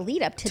week was the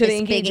lead up to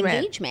this big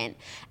engagement.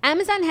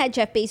 Amazon head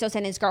Jeff Bezos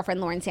and his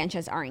girlfriend Lauren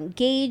Sanchez are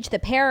engaged. The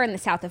pair are in the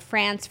south of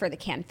France for the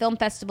Cannes Film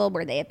Festival,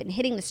 where they have been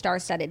hitting the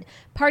star-studded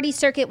party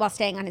circuit while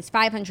staying on his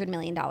 $500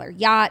 million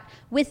yacht,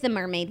 with the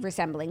mermaid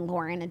resembling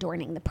Lauren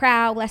adorning the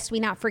prow, lest we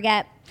not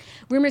forget.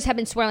 Rumors have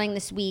been swirling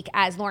this week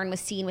as Lauren was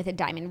seen with a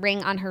diamond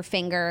ring on her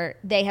finger.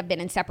 They have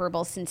been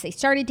inseparable since they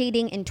started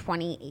dating in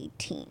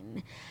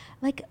 2018.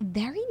 Like,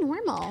 very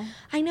normal.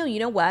 I know. You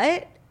know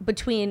what?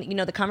 Between,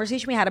 the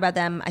conversation we had about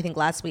them, I think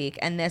last week,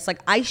 and this,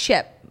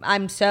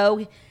 I'm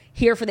so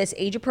here for this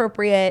age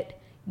appropriate,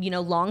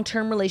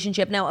 long-term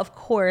relationship. Now, of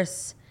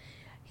course,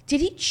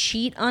 did he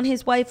cheat on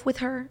his wife with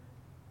her?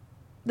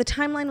 The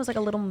timeline was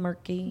a little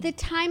murky. The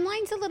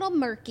timeline's a little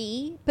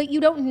murky, but you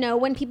don't know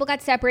when people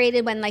got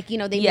separated, when they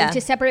moved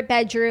to separate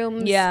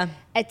bedrooms,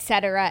 et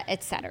cetera,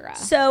 et cetera.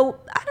 So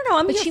I don't know.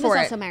 I'm but here she for was it.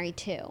 also married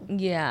too.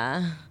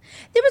 Yeah,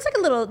 there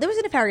was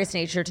a nefarious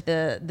nature to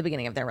the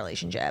beginning of their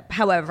relationship.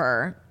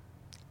 However,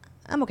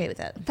 I'm okay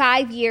with it.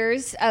 5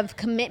 years of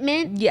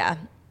commitment. Yeah,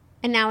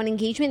 and now an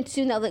engagement.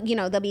 Soon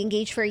they'll be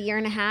engaged for a year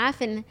and a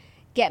half and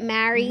get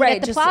married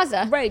at the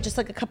plaza. Right, just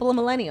like a couple of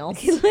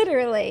millennials.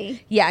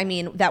 Literally. Yeah, I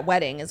mean, that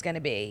wedding is going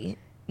to be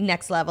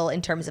next level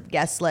in terms of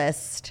guest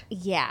list.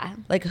 Yeah.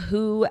 Like,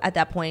 who at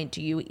that point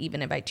do you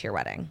even invite to your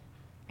wedding?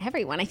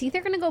 Everyone. I think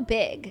they're going to go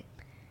big.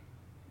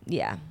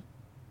 Yeah.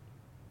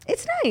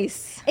 It's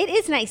nice. It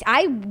is nice.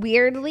 I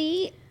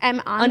weirdly am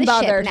on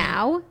the ship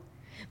now.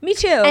 Me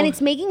too. And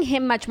it's making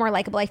him much more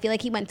likable. I feel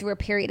like he went through a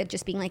period of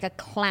just being like a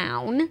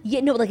clown.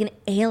 Yeah, no, like an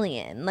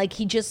alien. Like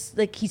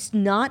he's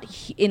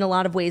not, in a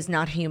lot of ways,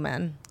 not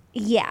human.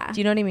 Yeah. Do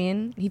you know what I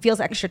mean? He feels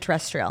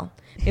extraterrestrial.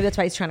 Maybe that's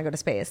why he's trying to go to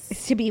space.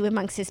 It's to be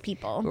amongst his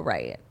people.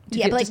 Right.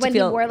 Yeah, but when he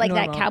wore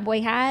that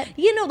cowboy hat.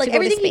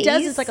 Everything he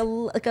does is like a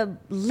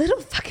little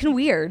fucking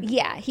weird.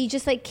 Yeah, he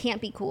just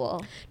can't be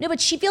cool. No,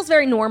 but she feels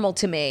very normal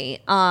to me.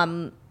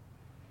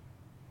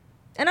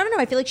 And I don't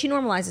know, I feel like she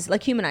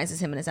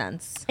humanizes him in a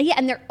sense. Yeah,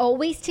 and they're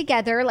always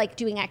together,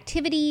 doing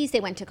activities. They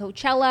went to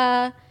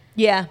Coachella.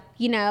 Yeah.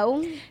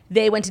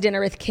 They went to dinner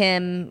with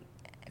Kim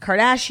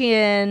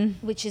Kardashian.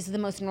 Which is the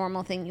most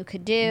normal thing you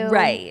could do.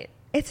 Right.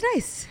 It's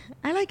nice.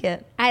 I like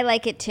it. I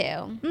like it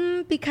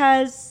too.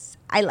 Because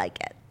I like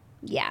it.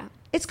 Yeah.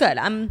 It's good.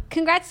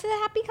 Congrats to the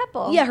happy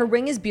couple. Yeah, her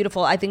ring is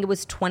beautiful. I think it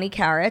was 20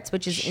 carats,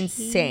 which is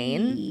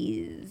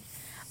insane.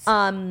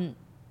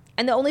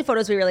 And the only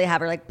photos we really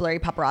have are blurry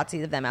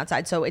paparazzi of them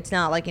outside. So it's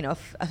not an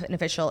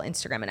official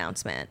Instagram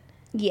announcement.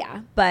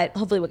 Yeah. But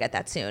hopefully we'll get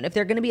that soon. If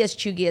they're going to be as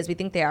chuggy as we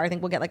think they are, I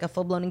think we'll get a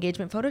full-blown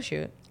engagement photo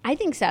shoot. I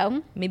think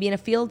so. Maybe in a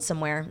field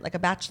somewhere, like a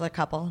bachelor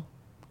couple.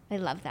 I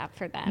love that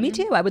for them. Me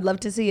too. I would love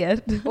to see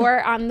it.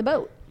 Or on the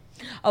boat.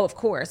 Oh, of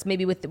course.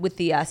 Maybe with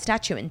the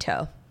statue in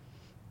tow.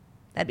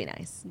 That'd be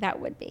nice. That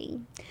would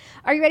be.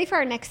 Are you ready for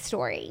our next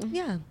story?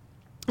 Yeah.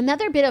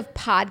 Another bit of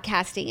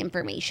podcasting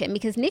information,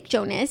 because Nick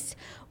Jonas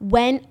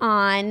went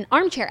on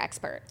Armchair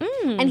Expert,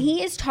 and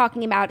he is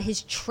talking about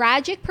his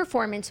tragic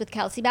performance with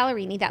Kelsey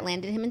Ballerini that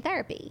landed him in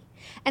therapy.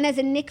 And as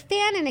a Nick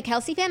fan and a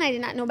Kelsey fan, I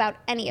did not know about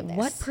any of this.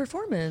 What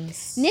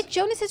performance? Nick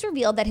Jonas has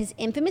revealed that his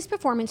infamous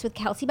performance with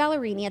Kelsey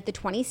Ballerini at the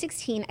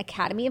 2016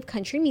 Academy of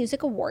Country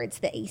Music Awards,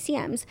 the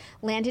ACMs,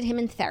 landed him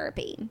in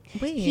therapy.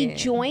 Wait. He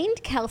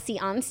joined Kelsey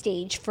on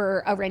stage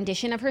for a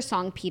rendition of her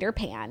song Peter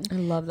Pan. I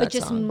love that But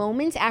just song.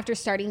 moments after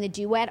starting the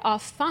duet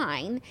off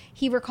fine,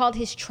 he recalled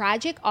his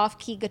tragic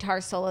off-key guitar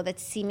solo that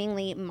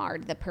seemingly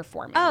marred the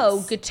performance.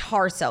 Oh,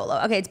 guitar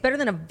solo. Okay, it's better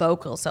than a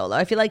vocal solo.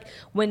 I feel like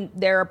when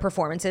there are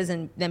performances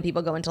and then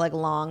people go into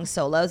long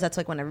solos, that's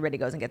when everybody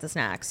goes and gets a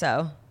snack.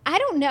 So I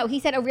don't know. He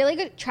said a really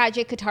good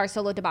tragic guitar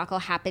solo debacle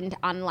happened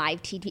on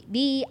live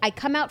TV. I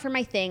come out for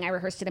my thing. I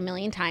rehearsed it a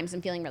million times.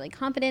 I'm feeling really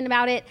confident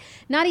about it.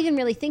 Not even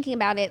really thinking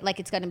about it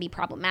like it's going to be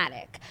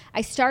problematic.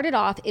 I started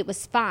off, it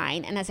was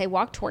fine. And as I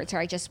walked towards her,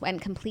 I just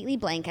went completely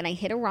blank and I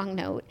hit a wrong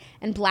note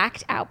and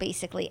blacked out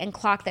basically and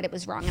clocked that it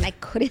was wrong and I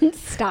couldn't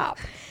stop.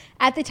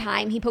 At the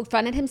time, he poked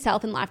fun at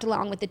himself and laughed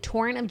along with the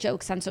torrent of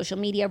jokes on social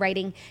media,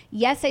 writing,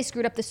 "Yes, I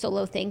screwed up the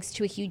solo thanks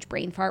to a huge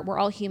brain fart. We're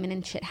all human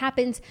and shit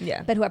happens.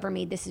 Yeah. But whoever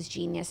made this is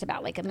genius," about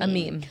a meme. A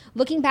meme.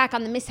 Looking back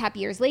on the mishap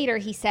years later,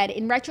 he said,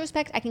 "In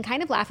retrospect, I can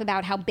kind of laugh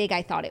about how big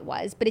I thought it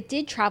was, but it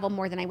did travel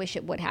more than I wish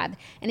it would have,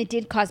 and it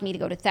did cause me to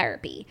go to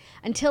therapy.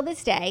 Until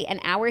this day, and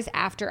hours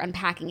after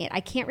unpacking it, I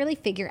can't really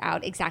figure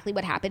out exactly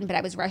what happened, but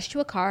I was rushed to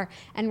a car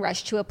and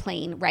rushed to a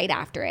plane right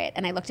after it.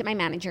 And I looked at my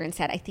manager and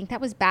said, I think that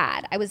was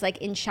bad. I was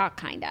in shock,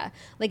 kinda.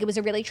 It was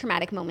a really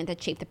traumatic moment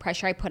that shaped the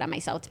pressure I put on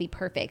myself to be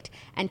perfect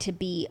and to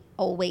be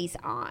always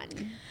on."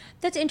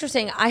 That's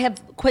interesting. I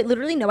have quite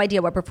literally no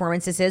idea what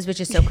performance this is,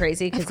 which is so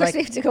crazy. Of course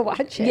we have to go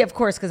watch it. Yeah, of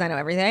course, because I know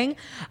everything.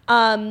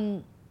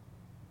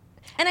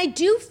 And I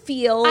do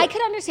feel... I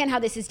could understand how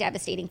this is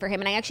devastating for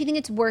him. And I actually think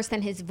it's worse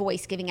than his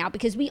voice giving out,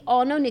 because we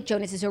all know Nick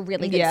Jonas is a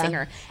really good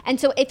singer. And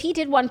so if he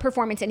did one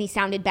performance and he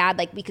sounded bad,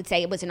 like we could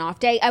say it was an off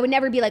day, I would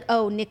never be like,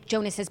 oh, Nick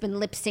Jonas has been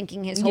lip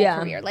syncing his whole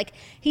career. Like,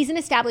 he's an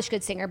established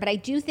good singer, but I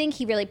do think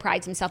he really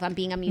prides himself on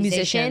being a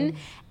musician.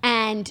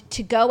 And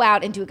to go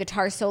out and do a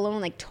guitar solo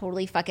and like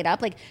totally fuck it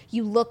up, like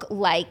you look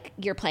like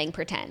you're playing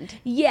pretend.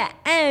 Yeah.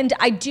 And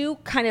I do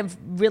kind of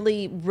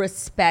really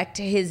respect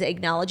his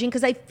acknowledging,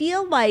 because I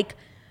feel like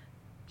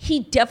he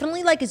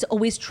definitely like is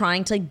always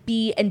trying to like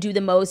be and do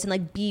the most and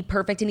like be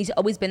perfect, and he's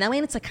always been that way,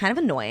 and it's like kind of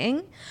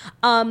annoying.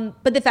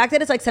 But the fact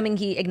that it's like something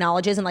he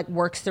acknowledges and like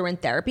works through in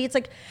therapy, it's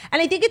like, and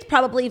I think it's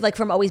probably like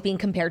from always being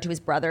compared to his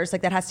brothers,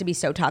 like that has to be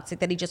so toxic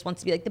that he just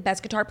wants to be like the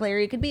best guitar player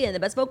he could be and the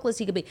best vocalist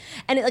he could be.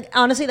 And it, like,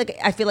 honestly, like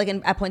I feel like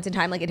at points in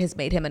time, like it has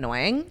made him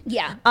annoying.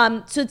 Yeah.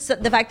 So it's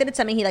the fact that it's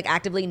something he like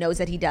actively knows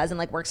that he does and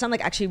like works on,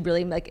 like actually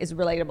really like is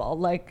relatable.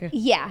 Like,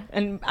 yeah.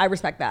 And I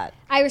respect that.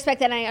 I respect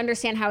that, and I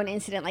understand how an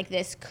incident like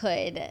this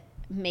could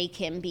make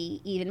him be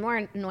even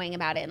more annoying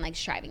about it and like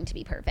striving to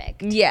be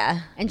perfect.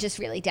 Yeah. And just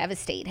really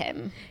devastate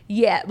him.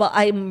 Yeah. Well,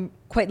 I'm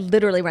quite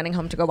literally running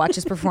home to go watch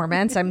his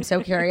performance. I'm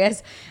so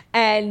curious.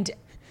 And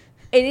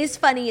it is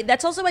funny.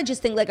 That's also, I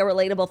just think, like a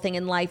relatable thing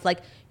in life. Like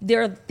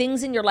there are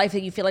things in your life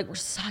that you feel like were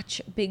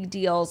such big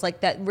deals,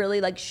 like that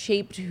really like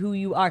shaped who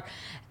you are.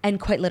 And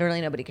quite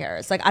literally nobody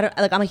cares. Like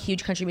I'm a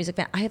huge country music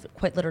fan. I have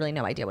quite literally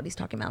no idea what he's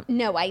talking about.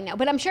 No, I know.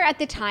 But I'm sure at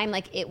the time,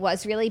 like it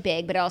was really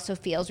big, but it also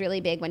feels really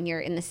big when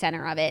you're in the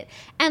center of it.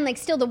 And like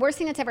still the worst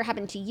thing that's ever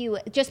happened to you,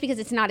 just because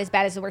it's not as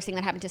bad as the worst thing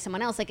that happened to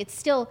someone else, like it's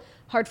still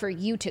hard for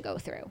you to go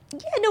through.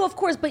 Yeah, no, of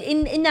course. But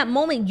in that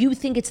moment, you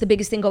think it's the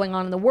biggest thing going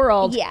on in the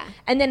world. Yeah.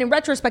 And then in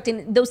retrospect,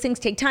 and those things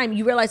take time,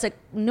 you realize like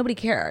nobody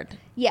cared.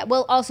 Yeah.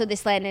 Well, also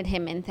this landed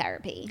him in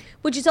therapy.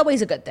 Which is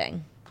always a good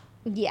thing.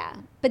 Yeah.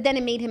 But then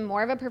it made him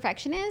more of a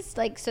perfectionist.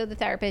 Like, so the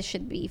therapist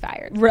should be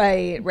fired.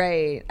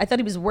 Right. I thought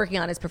he was working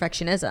on his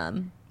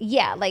perfectionism.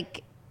 Yeah.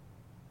 Like,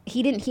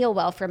 he didn't heal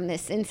well from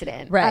this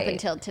incident up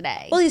until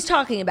today. Well, he's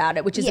talking about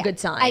it, which is a good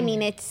sign. I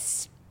mean,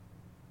 it's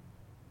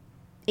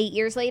 8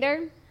 years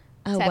later.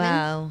 Oh, 7.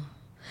 wow.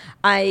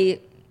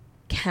 I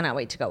cannot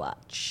wait to go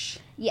watch.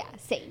 Yeah,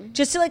 same.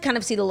 Just to like kind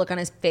of see the look on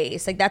his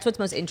face. Like that's what's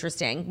most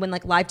interesting. When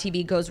like live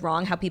TV goes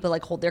wrong, how people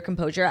like hold their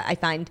composure, I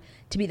find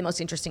to be the most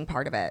interesting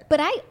part of it.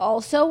 But I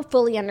also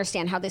fully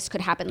understand how this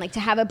could happen. Like to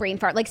have a brain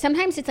fart. Like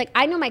sometimes it's like,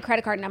 I know my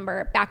credit card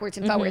number backwards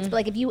and forwards. But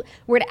like if you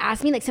were to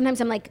ask me, like sometimes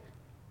I'm like,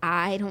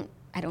 I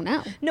don't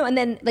know. No, and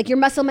then like your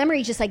muscle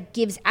memory just like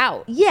gives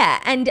out. Yeah,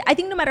 and I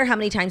think no matter how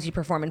many times you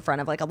perform in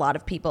front of like a lot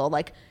of people,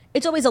 like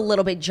it's always a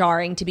little bit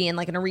jarring to be in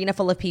like an arena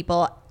full of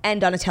people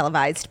and on a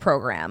televised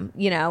program,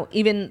 you know,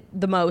 even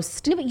the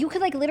most. No, but you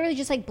could like literally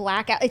just like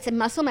black out. It's a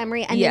muscle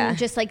memory, and then you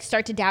just like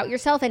start to doubt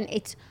yourself, and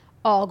it's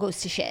all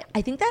goes to shit.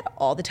 I think that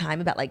all the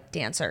time about like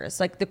dancers,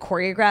 like the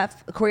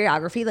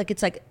choreography, like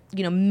it's like,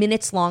 you know,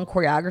 minutes long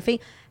choreography.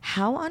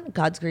 How on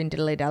God's green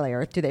diddly dally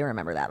earth do they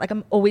remember that? Like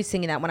I'm always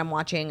singing that when I'm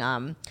watching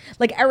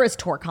like Era's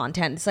tour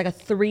content. It's like a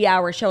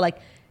 3-hour show, like,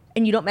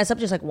 and you don't mess up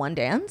just like one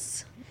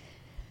dance.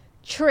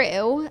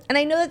 True. And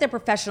I know that they're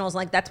professionals,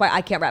 like that's why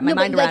I can't wrap my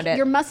mind like, around it.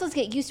 Your muscles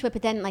get used to it,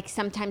 but then like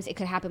sometimes it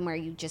could happen where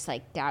you just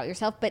like doubt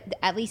yourself. But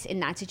at least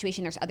in that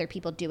situation, there's other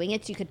people doing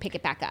it, so you could pick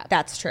it back up.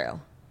 That's true.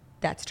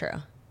 But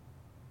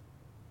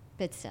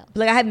still.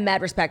 Like I have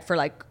mad respect for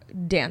like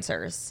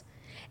dancers.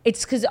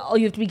 It's because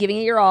you have to be giving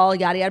it your all,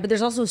 yada yada. But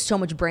there's also so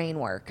much brain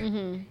work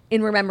in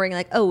remembering,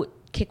 like, oh,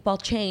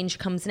 kickball change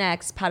comes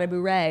next, pas de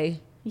bourrée.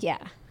 Yeah,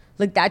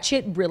 like that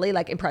shit really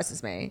like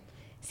impresses me.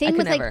 Same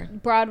with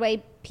like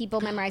Broadway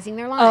people memorizing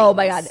their lines. Oh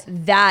my God,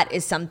 that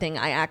is something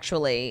I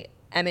actually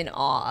am in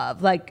awe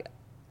of. Like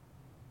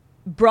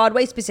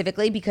Broadway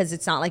specifically, because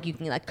it's not like you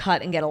can like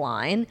cut and get a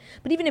line,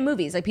 but even in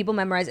movies, like people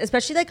memorize,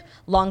 especially like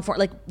long form,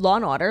 like Law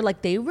and Order,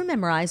 like they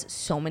memorize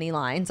so many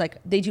lines. Like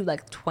they do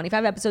like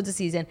 25 episodes a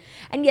season,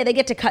 and yeah, they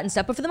get to cut and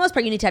stuff, but for the most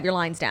part, you need to have your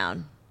lines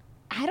down.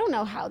 I don't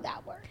know how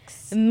that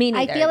works. Me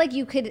neither. I feel like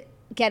you could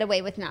get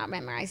away with not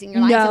memorizing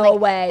your lines. No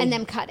way. And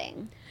them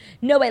cutting.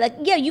 No way. Like,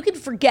 yeah, you can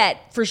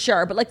forget for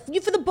sure, but like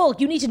for the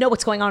bulk, you need to know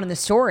what's going on in the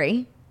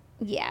story.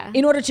 Yeah.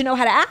 In order to know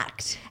how to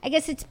act. I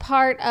guess it's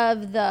part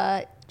of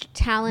the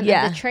talent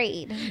of the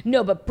trade.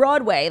 No, but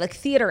Broadway, like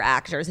theater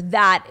actors,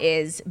 that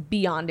is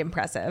beyond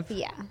impressive.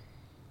 Yeah.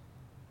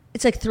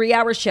 It's like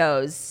 3-hour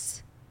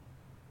shows.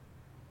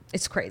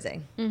 It's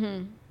crazy.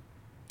 Mm-hmm.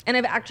 And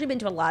I've actually been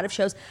to a lot of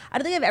shows. I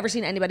don't think I've ever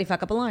seen anybody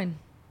fuck up a line.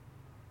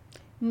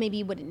 Maybe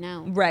you wouldn't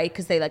know. Right,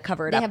 because they like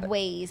cover it up. They have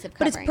ways of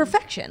covering. But it's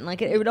perfection.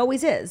 Like it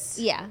always is.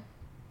 Yeah.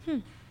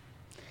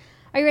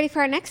 Are you ready for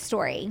our next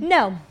story?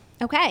 No.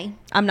 Okay.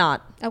 I'm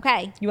not.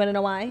 Okay. You want to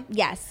know why?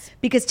 Yes.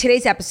 Because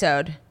today's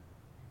episode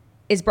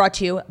is brought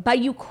to you by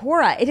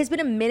Eucora. It has been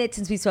a minute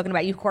since we've spoken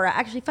about Eucora.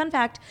 Actually, fun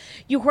fact,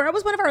 Eucora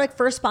was one of our like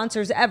first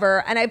sponsors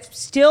ever. And I've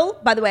still,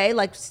 by the way,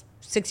 like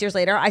 6 years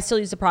later, I still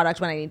use the product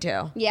when I need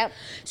to. Yep.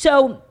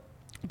 So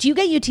Do you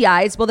get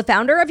UTIs? Well, the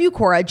founder of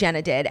Eucora,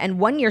 Jenna, did. And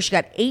one year she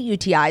got 8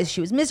 UTIs.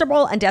 She was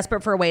miserable and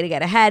desperate for a way to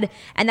get ahead.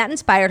 And that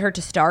inspired her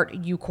to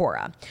start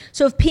Eucora.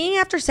 So if peeing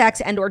after sex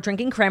and or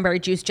drinking cranberry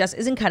juice just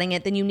isn't cutting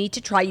it, then you need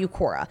to try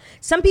Eucora.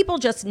 Some people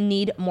just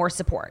need more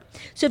support.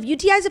 So if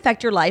UTIs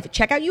affect your life,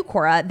 check out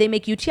Eucora. They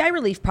make UTI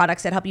relief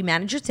products that help you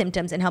manage your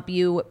symptoms and help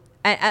you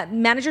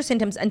manage your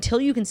symptoms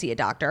until you can see a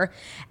doctor.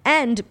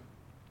 And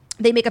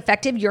they make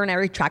effective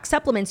urinary tract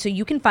supplements so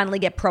you can finally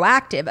get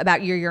proactive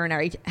about your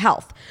urinary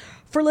health.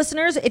 For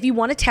listeners, if you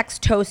want to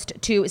text TOAST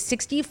to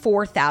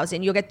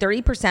 64,000, you'll get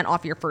 30%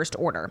 off your first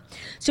order.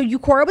 So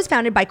Eucora was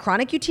founded by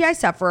chronic UTI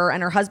sufferer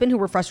and her husband who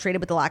were frustrated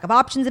with the lack of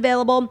options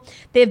available.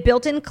 They have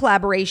built-in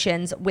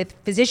collaborations with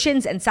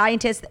physicians and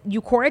scientists.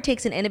 Eucora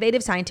takes an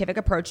innovative scientific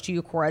approach to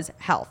Eucora's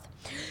health.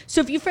 So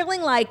if you're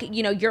feeling like,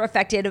 you're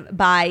affected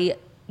by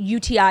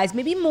UTIs,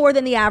 maybe more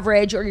than the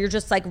average, or you're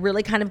just like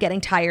really kind of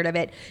getting tired of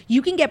it,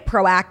 you can get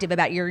proactive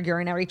about your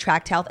urinary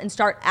tract health and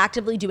start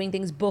actively doing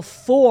things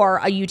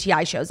before a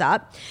UTI shows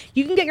up.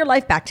 You can get your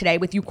life back today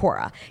with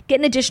Eucora. Get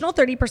an additional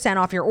 30%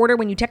 off your order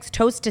when you text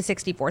TOAST to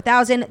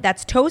 64,000.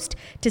 That's TOAST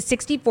to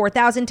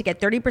 64,000 to get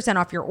 30%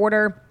 off your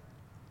order.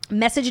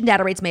 Message and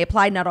data rates may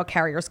apply. Not all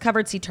carriers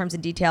covered. See terms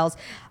and details.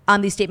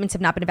 These statements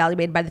have not been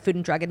evaluated by the Food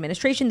and Drug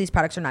Administration. These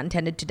products are not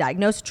intended to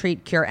diagnose,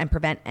 treat, cure, and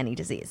prevent any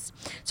disease.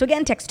 So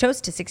again, text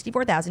TOAST to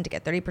 64,000 to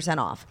get 30%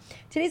 off.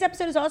 Today's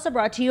episode is also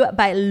brought to you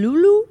by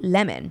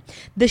Lululemon.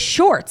 The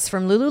shorts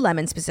from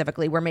Lululemon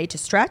specifically were made to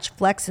stretch,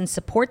 flex, and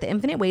support the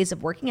infinite ways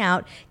of working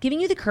out,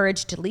 giving you the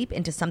courage to leap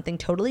into something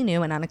totally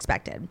new and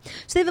unexpected.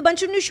 So they have a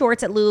bunch of new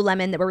shorts at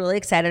Lululemon that we're really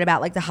excited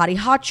about, like the Hottie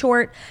Hot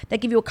short that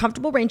give you a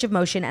comfortable range of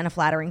motion and a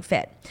flattering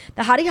fit.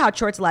 The Hottie Hot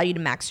shorts allow you to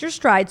max your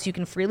stride so you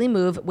can freely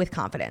move with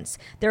confidence.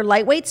 Their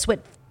lightweight,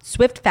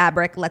 swift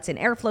fabric lets in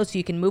airflow so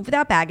you can move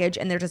without baggage,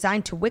 and they're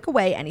designed to wick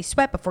away any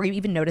sweat before you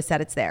even notice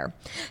that it's there.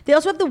 They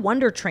also have the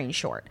Wonder Train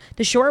short,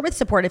 the short with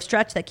supportive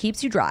stretch that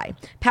keeps you dry.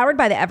 Powered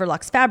by the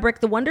Everlux fabric,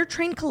 the Wonder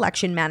Train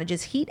collection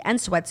manages heat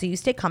and sweat so you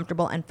stay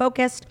comfortable and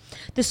focused.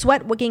 The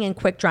sweat wicking and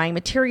quick drying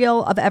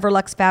material of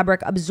Everlux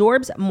fabric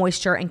absorbs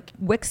moisture and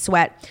wicks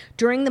sweat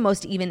during the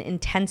most even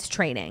intense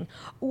training,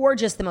 or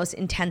just the most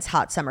intense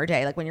hot summer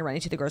day, like when you're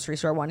running to the grocery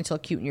store wanting to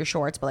look cute in your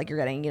shorts, but like you're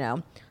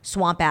getting,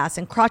 swamp ass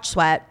and crotch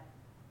sweat.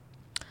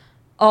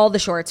 All the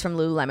shorts from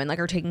Lululemon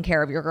are taking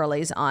care of your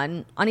girlies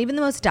on even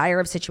the most dire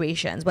of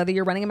situations, whether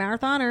you're running a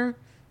marathon or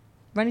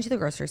running to the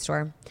grocery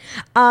store.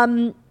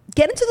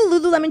 Get into the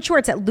Lululemon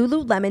shorts at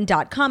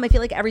lululemon.com. I feel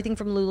like everything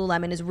from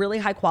Lululemon is really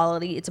high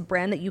quality. It's a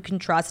brand that you can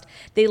trust.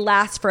 They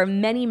last for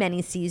many,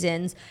 many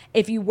seasons.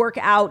 If you work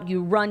out,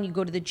 you run, you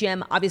go to the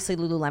gym, obviously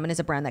Lululemon is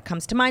a brand that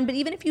comes to mind. But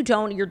even if you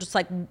don't, you're just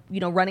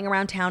running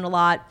around town a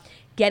lot,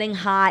 getting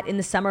hot in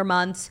the summer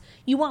months,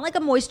 you want like a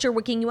moisture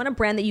wicking, you want a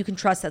brand that you can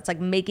trust that's like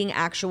making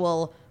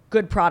actual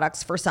good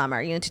products for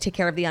summer, to take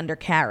care of the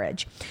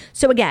undercarriage.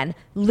 So again,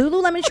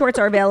 Lululemon shorts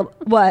are available.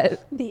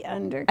 What? The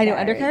undercarriage. I know,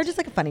 undercarriage is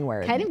like a funny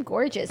word. Kind of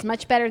gorgeous.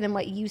 Much better than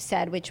what you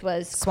said, which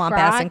was swamp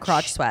ass and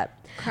crotch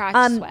sweat.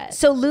 Crotch sweat.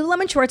 So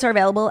Lululemon shorts are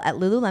available at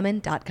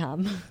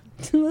lululemon.com.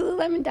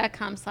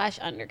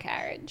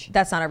 Lululemon.com/undercarriage.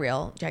 That's not a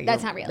real.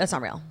 That's not real. That's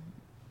not real.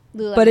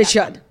 Lululemon. But it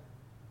should.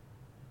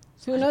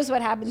 Who knows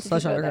what happens if you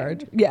go there.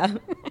 Yeah.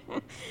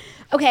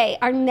 Okay,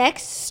 our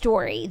next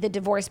story, the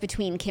divorce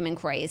between Kim and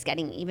Kroy, is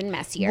getting even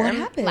messier. What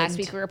happened? Last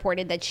week we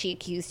reported that she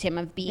accused him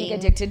of being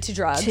addicted to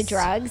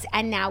drugs.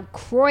 And now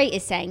Kroy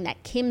is saying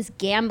that Kim's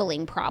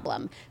gambling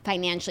problem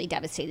financially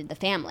devastated the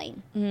family.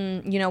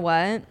 You know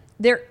what?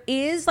 There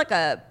is like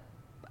a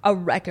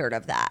record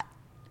of that.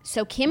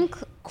 So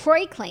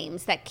Kroy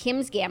claims that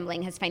Kim's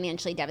gambling has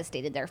financially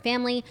devastated their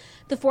family.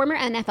 The former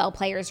NFL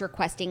player is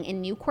requesting in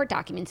new court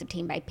documents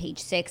obtained by Page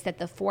Six that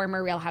the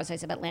former Real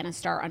Housewives of Atlanta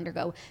star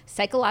undergo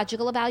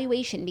psychological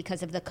evaluation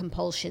because of the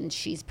compulsions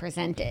she's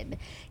presented.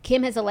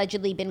 Kim has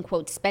allegedly been,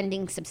 quote,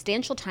 spending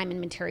substantial time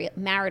and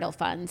marital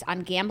funds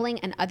on gambling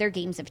and other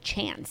games of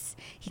chance,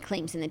 he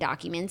claims in the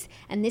documents,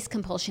 and this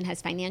compulsion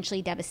has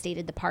financially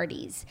devastated the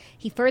parties.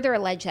 He further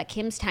alleged that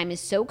Kim's time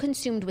is so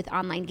consumed with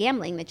online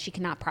gambling that she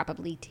cannot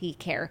properly take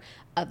care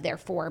of their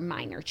 4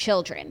 minor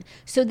children.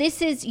 So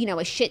this is,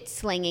 a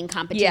shit-slinging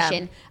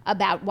competition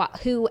about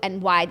who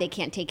and why they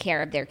can't take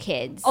care of their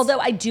kids. Although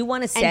I do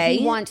want to say... And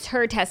he wants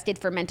her tested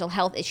for mental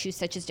health issues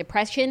such as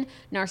depression,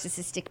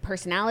 narcissistic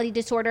personality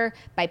disorder,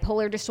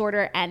 bipolar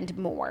disorder, and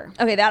more.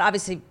 Okay, that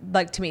obviously,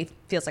 to me,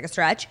 feels like a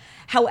stretch.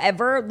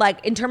 However,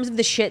 in terms of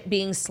the shit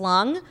being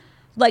slung,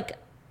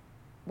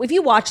 if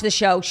you watch the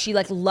show, she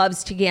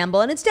loves to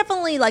gamble, and it's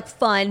definitely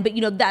fun, but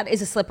that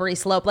is a slippery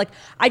slope.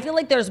 I feel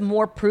like there's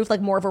more proof,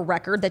 more of a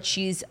record that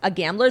she's a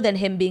gambler than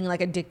him being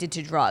addicted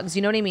to drugs.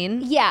 You know what I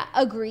mean? Yeah,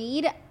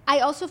 agreed.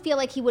 I also feel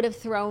like he would have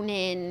thrown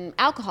in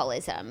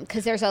alcoholism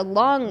because there's a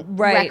long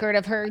record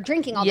of her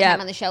drinking all the time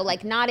on the show,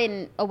 not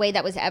in a way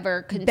that was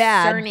ever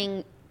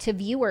concerning to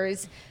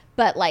viewers,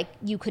 But like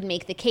you could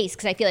make the case,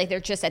 because I feel like they're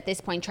just at this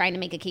point trying to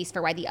make a case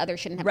for why the other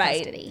shouldn't have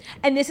custody.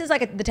 And this is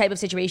like the type of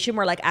situation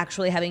where like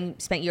actually having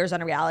spent years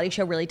on a reality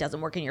show really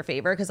doesn't work in your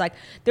favor, because like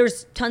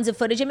there's tons of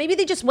footage and maybe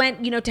they just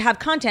went, to have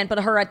content, but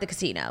her at the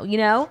casino,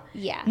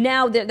 Yeah.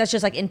 Now that's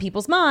just like in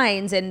people's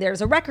minds and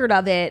there's a record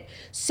of it.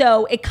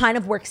 So it kind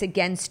of works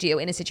against you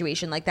in a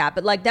situation like that.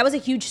 But like that was a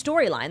huge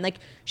storyline. Like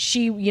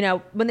she,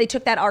 when they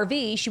took that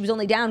RV, she was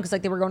only down because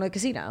like they were going to the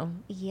casino.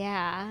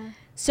 Yeah.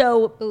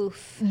 So,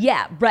 Oof.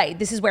 Yeah, right.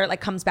 This is where it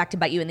like comes back to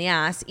bite you in the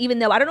ass, even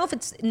though I don't know if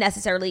it's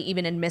necessarily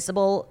even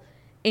admissible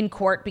in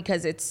court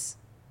because it's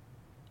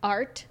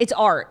art. It's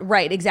art,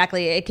 right?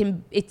 Exactly. It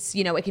can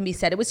be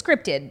said it was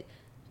scripted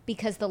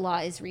Because the law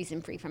is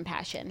reason free from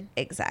passion.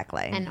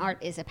 Exactly. And art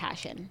is a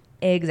passion.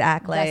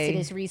 Exactly. Thus it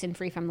is reason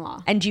free from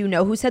law. And do you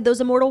know who said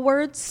those immortal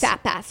words?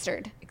 Fat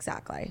bastard.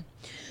 Exactly.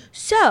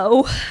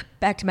 So,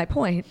 back to my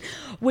point,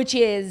 which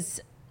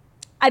is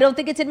I don't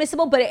think it's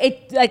admissible, but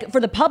it like for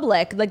the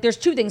public, like there's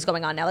two things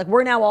going on now. Like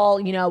we're now all,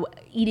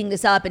 eating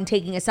this up and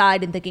taking a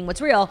side and thinking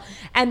what's real.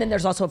 And then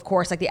there's also, of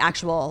course, like the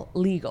actual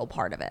legal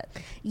part of it.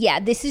 Yeah,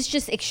 this is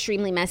just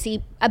extremely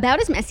messy.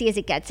 About as messy as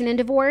it gets in a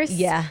divorce.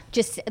 Yeah.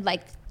 Just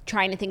like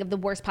trying to think of the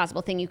worst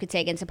possible thing you could say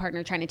against a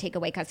partner trying to take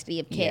away custody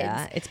of kids.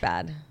 Yeah, it's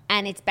bad.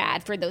 And it's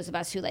bad for those of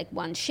us who like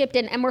once shipped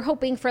in. And we're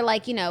hoping for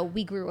like,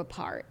 we grew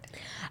apart.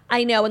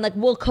 I know. And like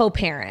we'll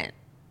co-parent.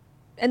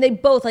 And they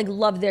both like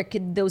love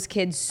those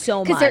kids so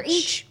much. Because they're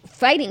each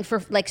fighting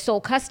for like sole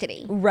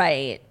custody.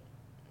 Right.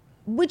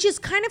 Which is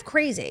kind of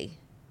crazy.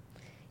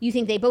 You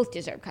think they both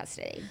deserve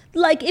custody?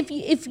 Like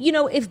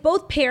if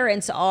both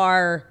parents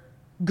are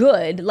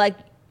good, like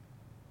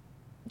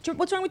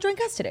what's wrong with joint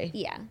custody?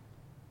 Yeah.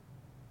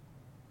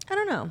 I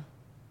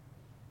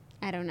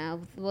don't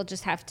know. We'll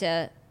just have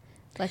to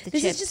let the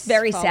This chips is just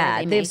very fall where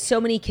sad. They may. have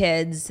so many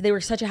kids. They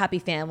were such a happy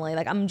family.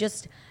 Like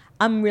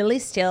I'm really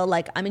still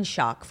like I'm in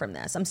shock from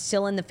this. I'm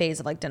still in the phase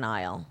of like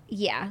denial.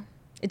 Yeah.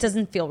 It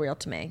doesn't feel real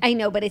to me. I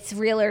know, but it's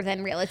realer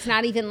than real. It's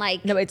not even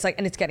like... No, it's like,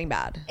 and it's getting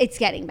bad. It's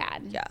getting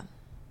bad. Yeah.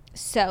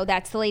 So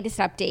that's the latest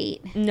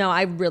update. No,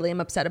 I really am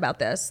upset about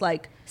this.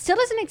 Like, still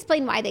doesn't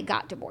explain why they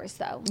got divorced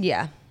though.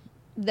 Yeah.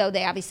 Though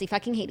they obviously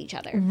fucking hate each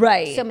other.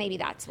 Right. So maybe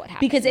that's what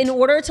happened. Because in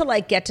order to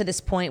like get to this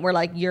point where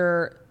like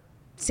you're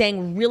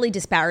saying really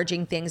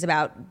disparaging things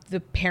about the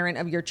parent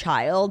of your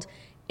child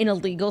in a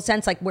legal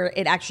sense, like where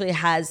it actually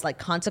has like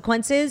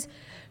consequences,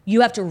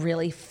 you have to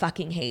really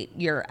fucking hate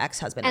your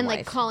ex-husband and like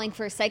wife. calling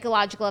for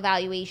psychological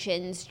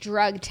evaluations,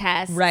 drug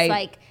tests. Right.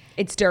 Like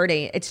it's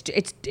dirty.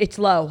 It's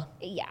low.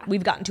 Yeah.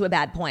 We've gotten to a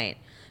bad point.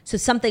 So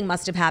something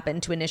must have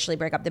happened to initially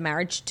break up the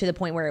marriage to the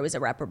point where it was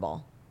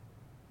irreparable.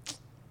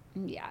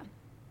 Yeah.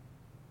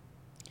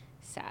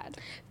 Sad.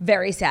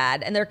 Very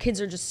sad. And their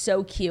kids are just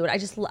so cute.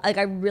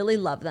 I really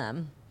love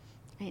them.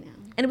 I know.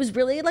 And it was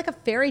really like a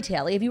fairy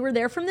tale. If you were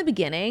there from the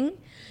beginning,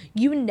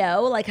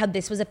 like how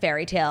this was a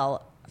fairy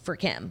tale for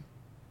Kim.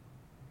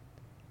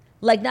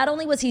 Like not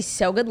only was he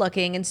so good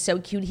looking and so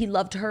cute, he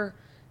loved her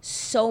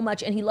so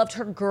much and he loved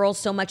her girls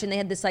so much. And they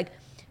had this like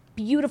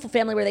beautiful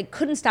family where they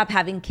couldn't stop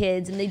having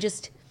kids and they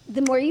just...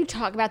 The more you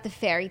talk about the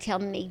fairy tale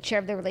nature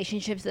of the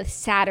relationships, the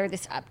sadder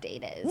this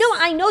update is. No,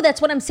 I know.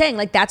 That's what I'm saying.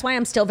 Like, that's why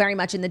I'm still very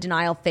much in the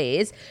denial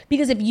phase.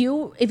 Because if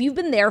you've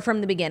been there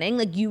from the beginning,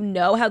 like,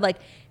 how, like,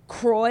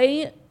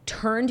 Croy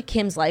turned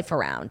Kim's life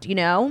around,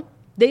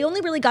 They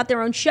only really got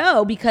their own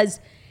show because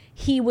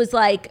he was,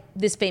 like,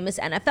 this famous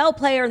NFL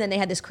player, and then they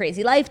had this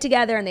crazy life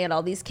together, and they had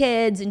all these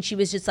kids, and she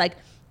was just, like,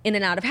 in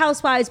and out of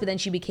Housewives, but then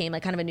she became,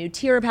 like, kind of a new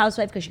tier of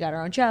housewife because she got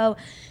her own show.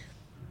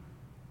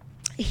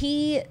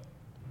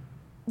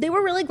 They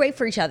were really great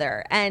for each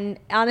other. And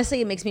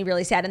honestly, it makes me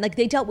really sad. And like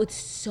they dealt with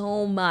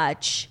so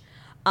much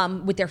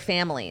with their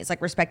families,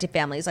 like respective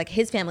families. Like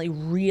his family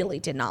really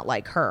did not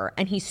like her.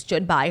 And he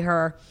stood by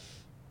her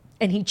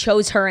and he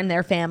chose her and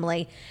their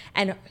family.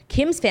 And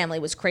Kim's family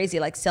was crazy,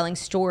 like selling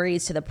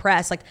stories to the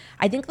press. Like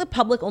I think the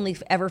public only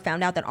ever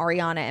found out that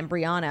Ariana and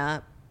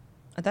Brianna,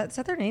 is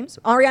that their names?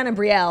 Ariana and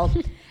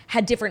Brielle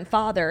had different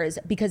fathers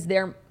because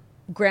their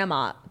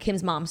grandma,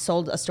 Kim's mom,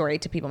 sold a story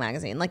to People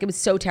magazine. Like it was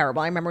so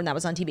terrible. I remember when that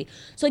was on TV.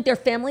 So like their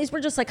families were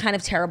just like kind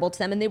of terrible to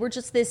them, and they were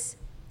just this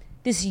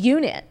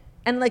unit.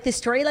 And like this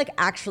story like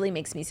actually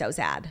makes me so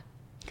sad.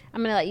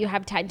 I'm gonna let you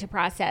have time to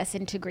process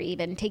and to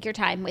grieve and take your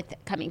time with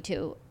coming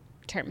to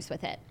terms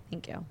with it.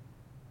 Thank you.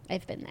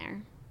 I've been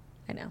there.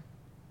 I know.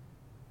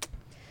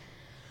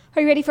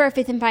 Are you ready for our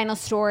fifth and final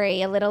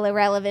story? A little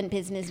irrelevant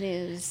business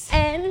news.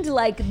 And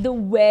like the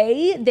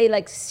way they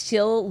like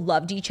still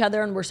loved each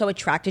other and were so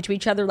attracted to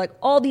each other, like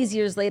all these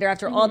years later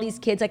after all these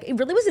kids, like it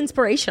really was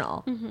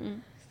inspirational.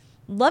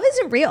 Love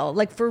isn't real.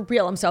 Like for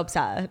real, I'm so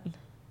upset.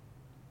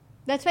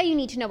 That's why you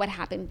need to know what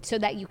happened so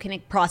that you can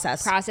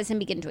Process and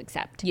begin to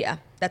accept. Yeah,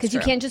 that's because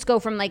you true. can't just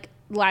go from like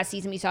last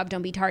season we saw of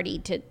Don't Be Tardy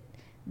to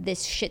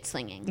this shit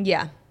slinging.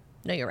 Yeah.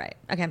 No, you're right.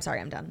 Okay, I'm sorry.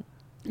 I'm done.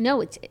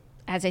 No, it's,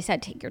 as I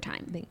said, take your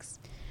time. Thanks.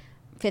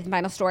 Fifth and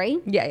final story.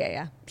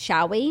 Yeah.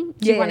 Shall we? Do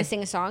Yeah. you want to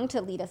sing a song to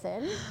lead us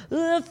in?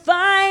 The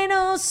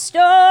final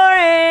story.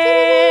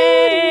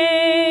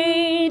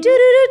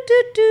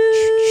 Do-do-do-do-do.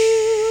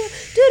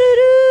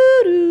 Do-do-do.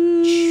 Kim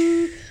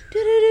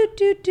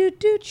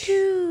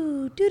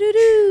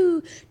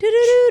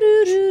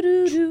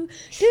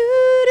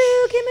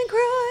and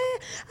Croy,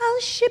 I'll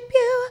ship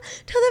you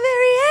to the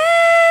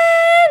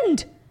very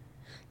end.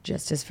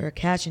 Justice for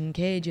Cash and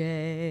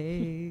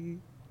KJ.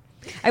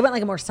 I went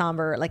like a more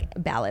somber, like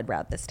ballad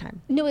route this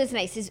time. No, it was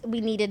nice.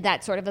 We needed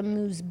that sort of a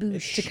amuse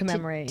bouche to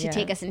commemorate, to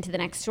take us into the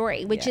next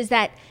story, which is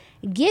that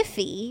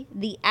Giphy,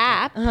 the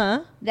app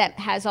that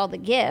has all the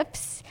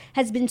GIFs,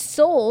 has been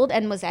sold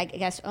and was, I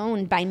guess,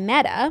 owned by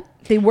Meta.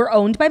 They were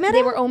owned by Meta?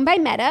 They were owned by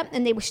Meta,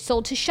 and they were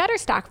sold to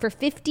Shutterstock for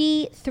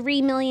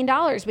 $53 million,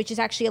 which is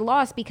actually a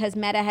loss because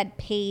Meta had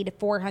paid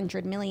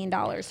 $400 million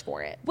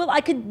for it. Well,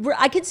 I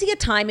could see a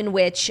time in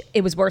which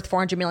it was worth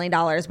 $400 million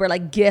where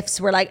like GIFs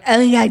were like,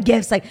 oh my God,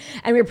 GIFs, like,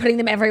 and we were putting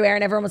them everywhere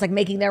and everyone was like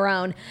making their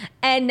own.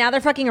 And now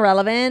they're fucking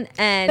irrelevant.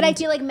 But I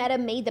feel like Meta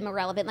made them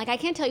irrelevant. Like, I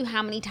can't tell you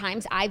how many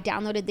times I've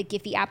downloaded the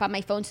Giphy app on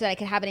my phone so that I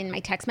could have it in my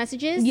text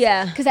messages.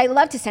 Yeah. Because I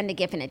love to send a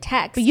GIF in a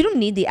text. But you don't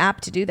need the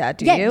app to do that,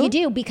 do you? Yeah, you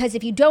do, because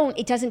if you don't,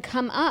 it doesn't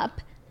come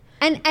up.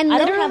 And I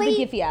literally, don't have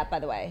the Giphy app, by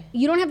the way.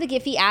 You don't have the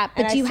Giphy app,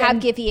 but And do you I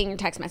have send- Giphy in your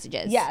text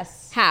messages?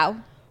 Yes. How?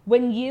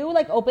 When you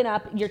like open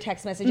up your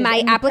text messages, My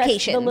and you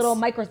applications. press the little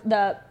micro, what's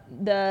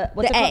The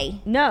it A.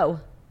 called?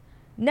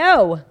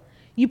 No.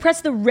 You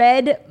press the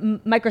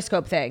red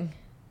microscope thing,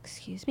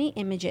 Excuse me?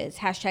 Images.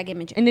 Hashtag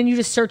images. and then you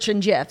just search in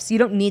GIFs. You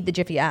don't need the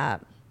Giphy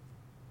app.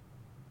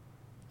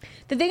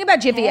 The thing about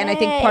Giphy, and I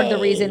think part of the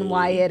reason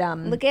why it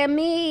Look at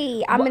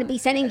me. I'm going to be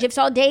sending GIFs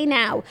all day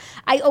now.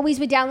 I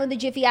always would download the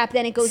Giphy app,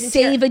 then it goes into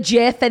save a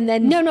GIF and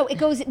then No, it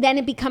goes, then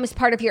it becomes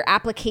part of your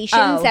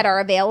applications that are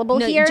available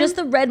no, here. just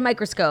the red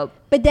microscope.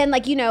 But then,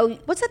 like, you know,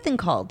 What's that thing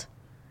called?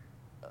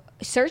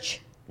 search.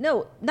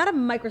 No, not a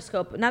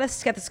microscope, not a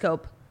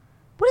stethoscope.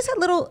 What is that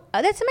little?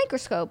 That's a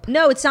microscope.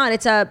 No, it's not.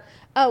 It's a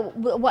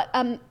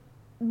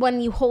When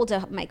you hold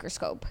a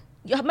microscope.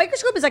 a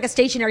microscope is like a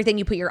stationary thing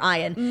you put your eye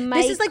in.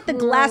 This is like the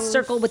glass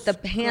circle with the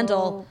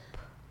handle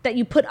that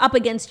you put up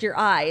against your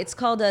eye. It's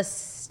called a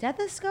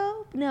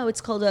stethoscope? No, it's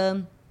called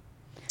a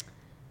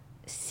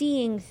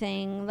Seeing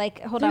thing.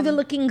 Like, hold through on. the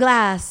looking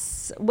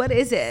glass. What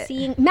is it?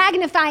 Seeing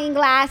magnifying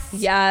glass.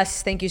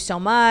 Yes, thank you so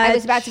much. I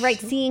was about to write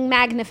seeing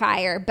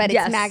magnifier, but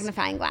Yes. it's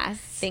magnifying glass.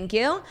 Thank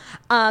you.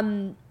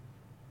 I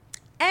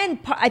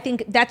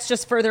think that's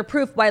just further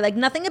proof why like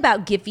nothing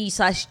about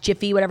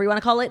Giphy/Jiffy, whatever you want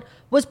to call it,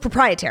 was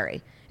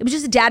proprietary. It was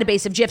just a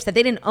database of GIFs that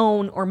they didn't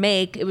own or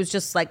make. It was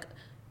just like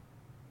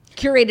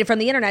curated from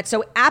the internet.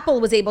 So Apple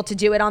was able to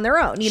do it on their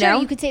own, you know?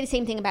 You could say the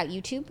same thing about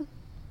YouTube.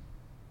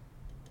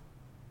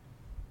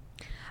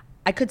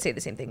 I could say the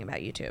same thing about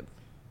YouTube.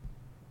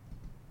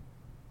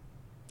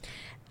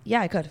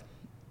 Yeah, I could.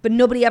 But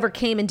nobody ever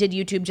came and did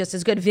YouTube just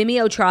as good.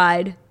 Vimeo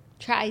tried.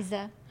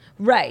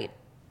 Right.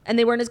 And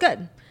they weren't as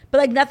good. But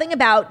like nothing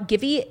about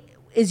Giphy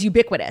is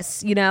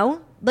ubiquitous, you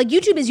know? Like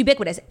YouTube is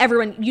ubiquitous.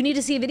 Everyone, you need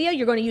to see a video,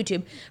 you're going to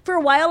YouTube. For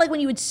a while, like when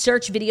you would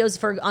search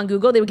videos on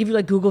Google, they would give you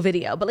like Google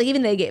Video. But like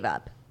even they gave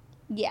up.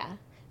 Yeah.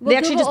 They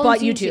actually Google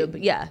just bought owns YouTube.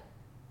 Yeah.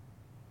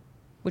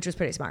 Which was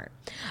pretty smart.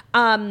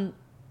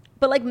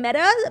 But like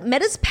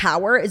Meta's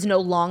power is no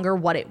longer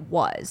what it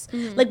was.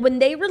 Mm-hmm. Like when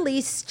they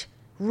released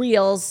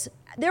Reels,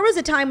 there was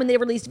a time when they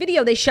released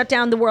video, they shut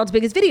down the world's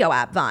biggest video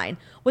app, Vine.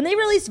 When they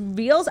released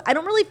Reels, I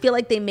don't really feel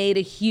like they made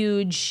a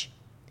huge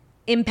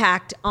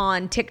impact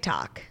on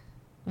TikTok.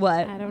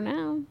 What? I don't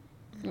know.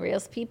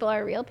 Real people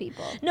are real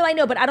people. No, I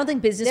know, but I don't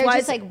think They're business-wise.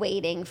 just like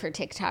waiting for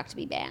TikTok to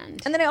be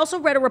banned. And then I also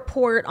read a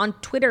report on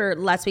Twitter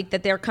last week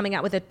that they're coming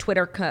out with a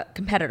Twitter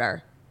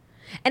competitor.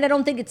 And I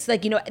don't think it's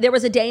like, you know, there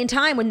was a day and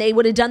time when they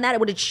would have done that. It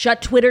would have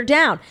shut Twitter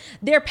down.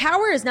 Their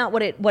power is not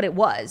what it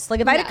was. Like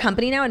if I had a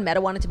company now and Meta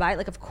wanted to buy it,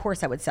 like of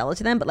course I would sell it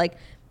to them. But like,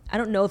 I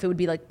don't know if it would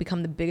be like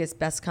become the biggest,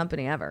 best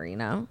company ever, you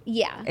know?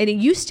 Yeah. And it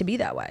used to be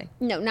that way.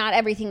 No, not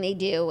everything they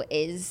do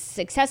is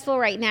successful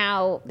right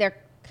now.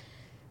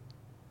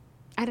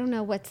 I don't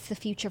know what's the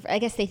future. I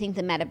guess they think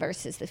the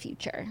metaverse is the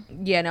future.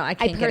 Yeah, no, I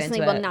can't get into it. I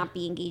personally will not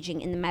be engaging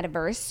in the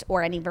metaverse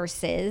or any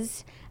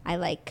verses. I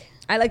like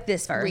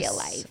this verse. real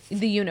life.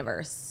 The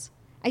universe.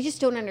 I just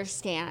don't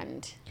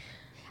understand.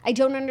 I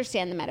don't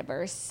understand the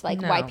metaverse.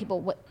 Like why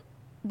people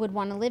would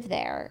want to live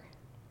there.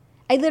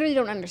 I literally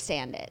don't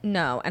understand it.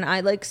 No, and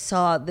I like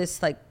saw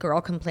this like girl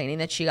complaining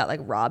that she got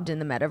like robbed in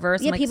the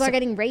metaverse. Yeah, I'm people like, are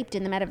getting raped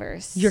in the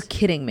metaverse. You're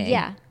kidding me.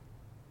 Yeah.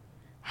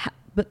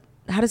 But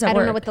how does that work? I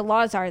don't know what the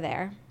laws are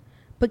there.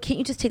 But can't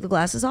you just take the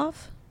glasses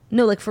off?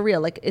 No, like for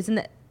real. Like, isn't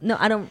that? No,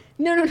 I don't.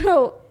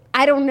 No.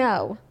 I don't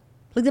know.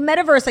 Like the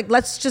metaverse, like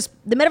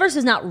the metaverse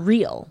is not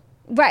real.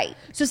 Right.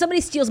 So if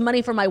somebody steals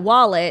money from my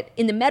wallet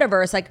in the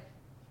metaverse, like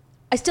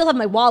I still have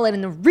my wallet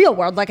in the real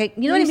world. Like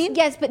you know what I mean?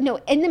 Yes, but no,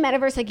 in the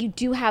metaverse, like you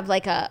do have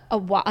like a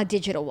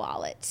digital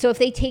wallet. So if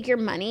they take your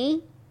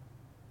money.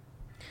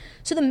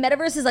 So the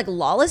metaverse is like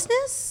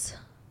lawlessness?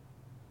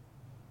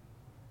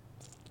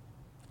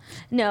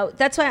 No,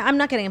 that's why I'm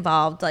not getting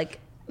involved. Like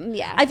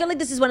Yeah. I feel like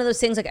this is one of those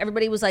things, like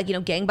everybody was like,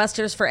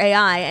 gangbusters for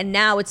AI, and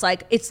now it's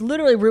like, it's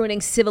literally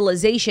ruining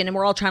civilization, and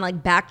we're all trying to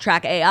like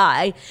backtrack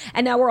AI,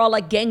 and now we're all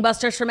like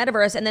gangbusters for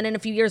metaverse, and then in a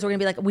few years we're gonna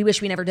be like, we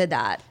wish we never did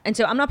that. And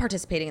so I'm not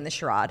participating in this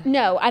charade.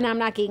 No, and I'm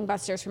not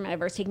gangbusters for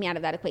metaverse. Take me out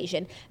of that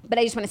equation. But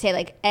I just want to say,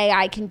 like,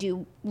 AI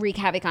can wreak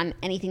havoc on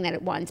anything that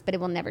it wants, but it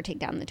will never take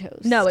down the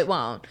toast. No, it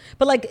won't.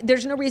 But like,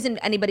 there's no reason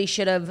anybody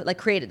should have like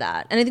created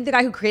that. And I think the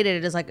guy who created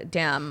it is like,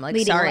 damn, like,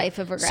 Leading a sorry, life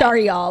of regret.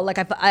 sorry, y'all, like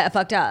I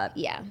fucked up.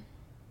 Yeah.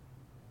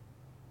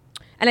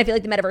 And I feel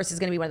like the metaverse is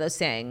going to be one of those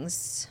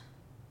things.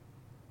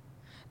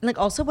 And like,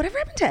 also, whatever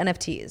happened to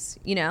NFTs?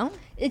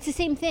 It's the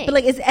same thing. But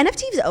like, is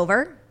NFTs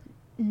over?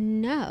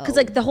 No. Because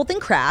like the whole thing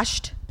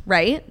crashed,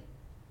 right?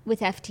 With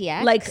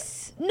FTX? Like,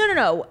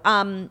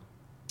 no.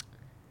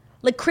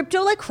 Like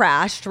crypto like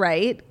crashed,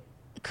 right?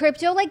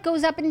 Crypto like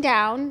goes up and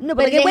down. No,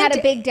 but like, they had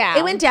a big down.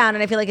 It went down,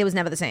 and I feel like it was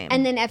never the same.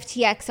 And then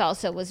FTX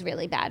also was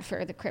really bad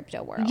for the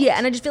crypto world. Yeah,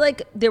 and I just feel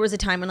like there was a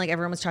time when like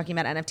everyone was talking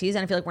about NFTs, and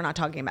I feel like we're not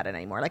talking about it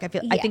anymore. Like I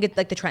think it's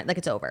like the trend, like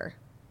it's over.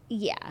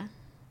 Yeah.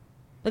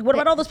 Like what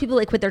about all those people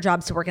that quit their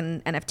jobs to work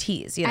in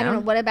NFTs? I don't know.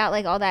 What about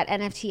like all that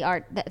NFT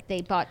art that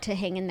they bought to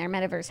hang in their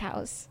metaverse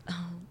house?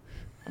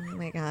 Oh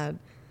my god,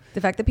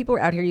 the fact that people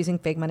were out here using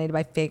fake money to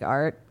buy fake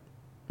art,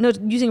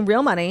 using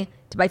real money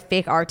to buy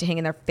fake art to hang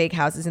in their fake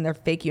houses in their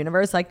fake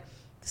universe, like.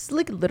 This is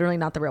like literally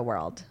not the real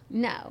world.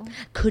 No.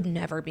 Could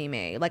never be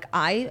me. Like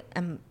I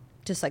am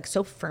just like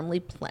so firmly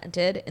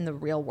planted in the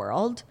real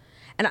world.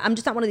 And I'm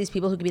just not one of these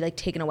people who could be like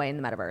taken away in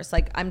the metaverse.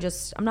 Like I'm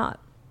not.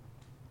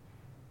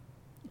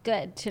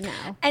 Good to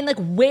know. And like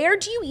where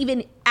do you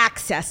even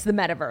access the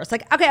metaverse?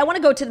 Like, okay, I want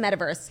to go to the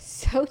metaverse.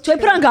 So do I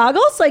put on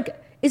goggles? Like,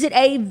 is it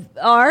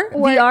AR?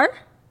 VR?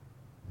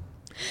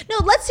 No,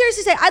 let's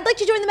seriously say, I'd like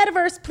to join the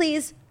metaverse,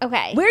 please.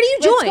 Okay. Where do you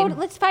join?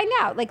 Let's find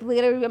out. Like,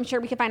 literally, I'm sure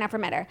we can find out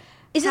from Meta.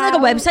 Is it like a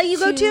website you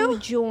go to?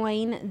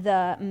 Join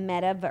the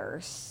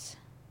metaverse.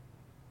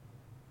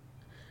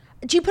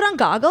 Do you put on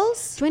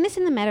goggles? Join us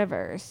in the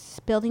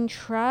metaverse. Building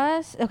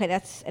trust. Okay,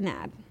 that's an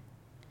ad.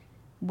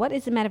 What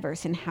is the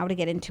metaverse and how to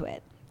get into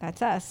it?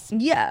 That's us.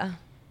 Yeah.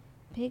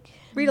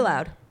 Read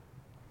aloud.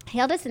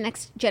 Hailed as the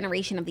next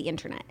generation of the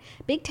internet,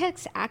 big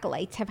tech's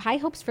acolytes have high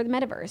hopes for the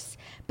metaverse.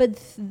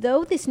 But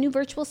though this new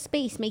virtual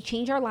space may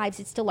change our lives,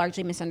 it's still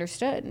largely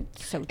misunderstood.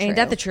 So true. Ain't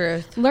that the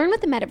truth? Learn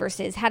what the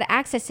metaverse is, how to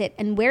access it,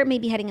 and where it may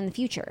be heading in the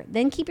future.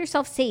 Then keep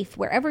yourself safe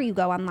wherever you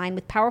go online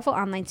with powerful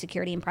online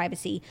security and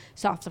privacy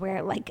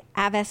software like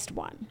Avest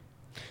One.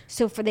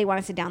 So they want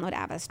us to download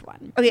Avest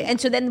One. Okay,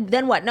 and so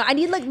then what? No, I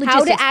need like logistics.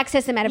 How to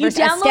access the metaverse.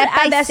 You download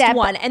Avest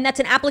One, and that's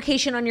an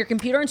application on your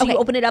computer, and so you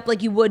open it up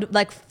like you would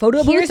like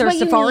Photo Booth or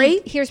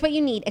Safari. Here's what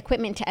you need: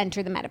 equipment to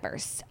enter the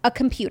metaverse. A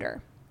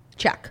computer.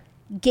 Check.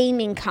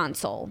 Gaming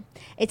console.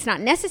 It's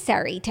not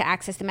necessary to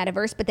access the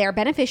metaverse, but they are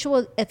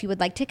beneficial if you would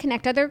like to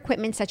connect other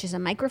equipment such as a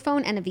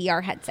microphone and a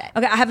VR headset.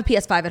 Okay, I have a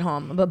PS5 at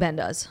home, but Ben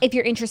does. If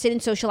you're interested in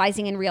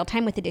socializing in real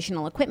time with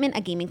additional equipment,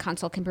 a gaming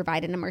console can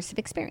provide an immersive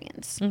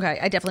experience. Okay,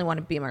 I definitely want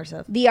to be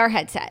immersive. VR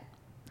headset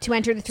to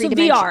enter the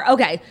three-dimensional. VR,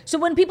 okay. So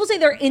when people say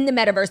they're in the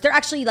metaverse, they're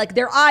actually like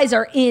their eyes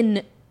are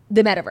in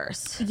the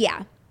metaverse.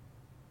 Yeah.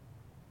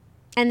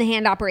 And the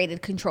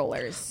hand-operated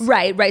controllers.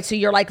 Right. So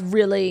you're like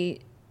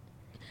really...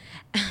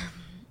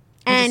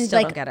 And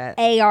like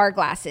AR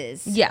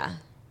glasses. Yeah.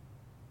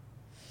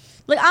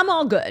 Like I'm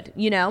all good,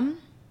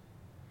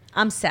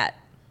 I'm set.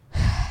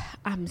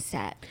 I'm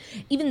set.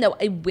 Even though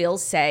I will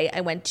say I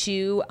went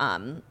to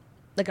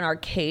like an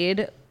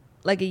arcade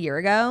like a year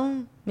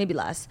ago, maybe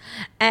less.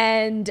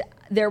 And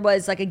there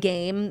was like a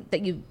game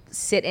that you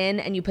sit in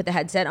and you put the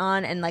headset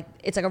on and like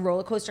it's like a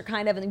roller coaster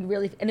kind of and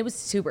it was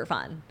super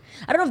fun.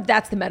 I don't know if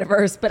that's the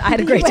metaverse, but I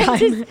had a great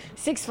time.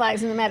 Six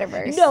Flags in the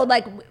metaverse. No,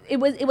 like it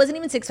wasn't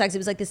even Six Flags. It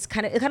was like this it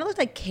kind of looked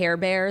like Care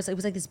Bears. It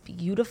was like this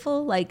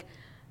beautiful like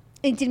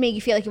it did make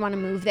you feel like you want to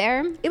move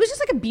there. It was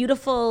just like a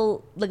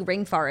beautiful like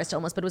rainforest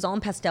almost, but it was all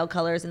in pastel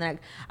colors. And then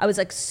I was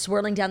like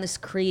swirling down this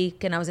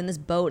creek and I was in this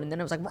boat and then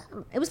it was like,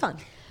 it was fun.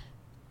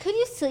 Could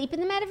you sleep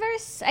in the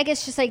metaverse? I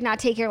guess just like not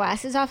take your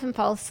glasses off and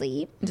fall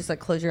asleep. Just like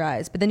close your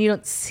eyes. But then you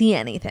don't see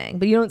anything.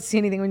 But you don't see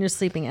anything when you're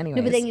sleeping anyways.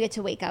 No, but then you get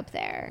to wake up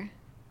there.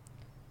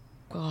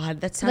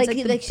 God, that sounds like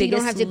the biggest you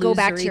don't have to go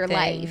back to your thing.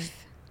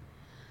 life.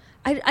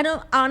 I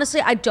don't,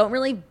 honestly, I don't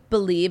really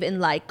believe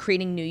in like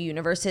creating new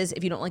universes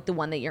if you don't like the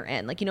one that you're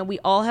in. Like, we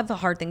all have the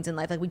hard things in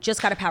life. Like we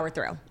just got to power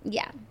through.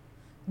 Yeah.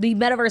 The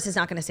metaverse is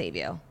not going to save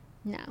you.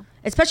 No.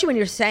 Especially when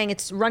you're saying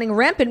it's running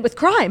rampant with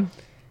crime.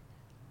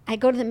 I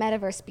go to the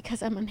metaverse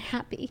because I'm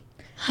unhappy.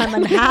 I'm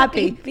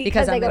unhappy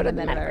because I go to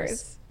the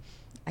metaverse.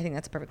 I think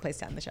that's a perfect place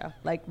to end the show.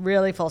 Like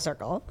really full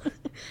circle.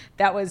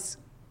 That was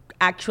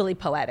actually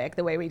poetic,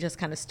 the way we just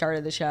kind of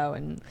started the show.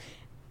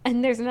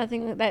 And there's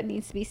nothing that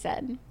needs to be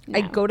said. No.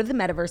 I go to the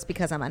metaverse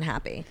because I'm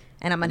unhappy.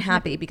 And I'm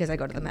unhappy because I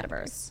go to the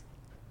metaverse.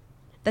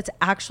 That's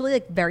actually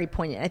like very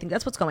poignant. I think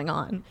that's what's going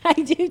on. I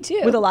do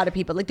too. With a lot of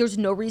people. Like there's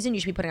no reason you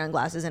should be putting on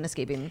glasses and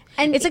escaping.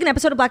 And it's like an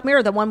episode of Black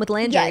Mirror, the one with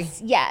Landry.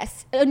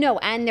 Yes. Oh, no,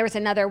 and there was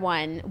another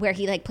one where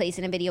he like plays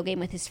in a video game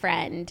with his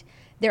friend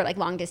they're like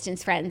long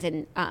distance friends,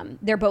 and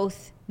they're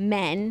both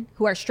men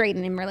who are straight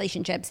and in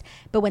relationships.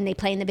 But when they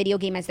play in the video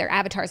game as their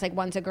avatars, like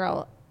one's a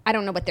girl. I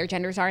don't know what their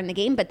genders are in the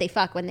game, but they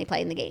fuck when they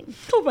play in the game.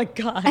 Oh my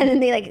God. And then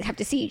they like have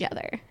to see each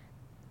other.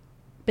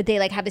 But they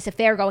like have this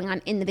affair going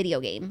on in the video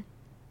game.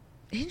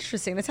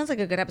 Interesting. That sounds like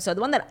a good episode.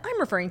 The one that I'm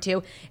referring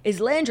to is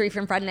Landry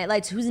from Friday Night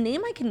Lights, whose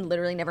name I can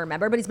literally never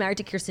remember, but he's married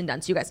to Kirsten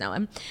Dunst. You guys know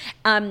him.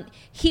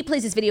 He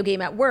plays this video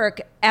game at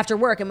work, after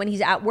work, and when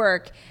he's at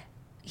work,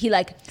 he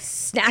like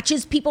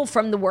snatches people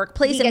from the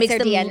workplace He and gets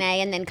makes their them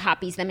DNA and then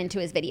copies them into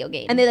his video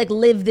game. and they like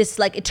live this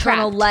like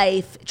eternal Trapped.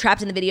 life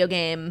trapped in the video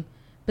game,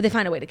 but they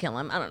find a way to kill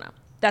him. I don't know.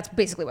 That's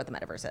basically what the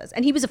metaverse is.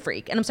 And he was a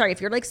freak. And I'm sorry,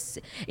 if you're like,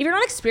 if you're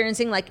not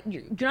experiencing, like,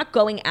 you're not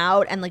going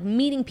out and like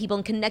meeting people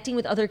and connecting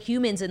with other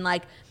humans and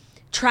like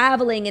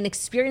traveling and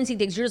experiencing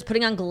things, you're just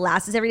putting on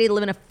glasses every day to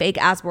live in a fake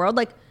ass world.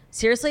 Like,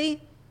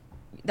 seriously,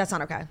 that's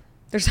not okay.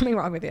 There's something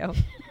wrong with you.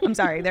 I'm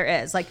sorry, there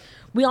is. Like,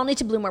 we all need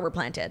to bloom where we're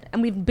planted.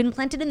 And we've been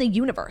planted in the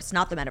universe,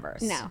 not the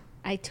metaverse. No,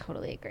 I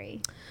totally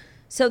agree.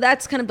 So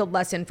that's kind of the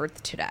lesson for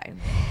today.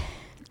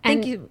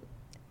 Thank you.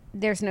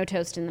 There's no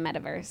toast in the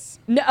metaverse.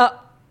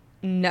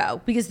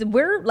 No, because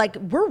we're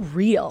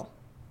real.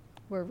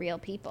 We're real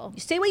people.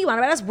 You say what you want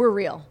about us, we're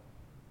real.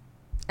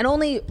 And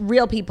only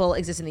real people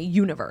exist in the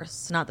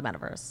universe, not the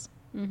metaverse.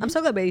 I'm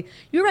so glad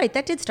you're right.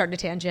 That did start a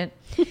tangent.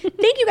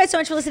 Thank you guys so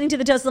much for listening to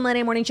the Toast of the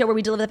Millennium Morning Show, where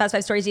we deliver the fast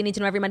 5 stories you need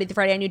to know every Monday through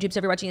Friday on YouTube. So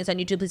if you're watching us on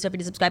YouTube, please feel free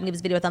to subscribe and give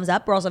this video a thumbs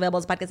up. We're also available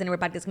as podcasts anywhere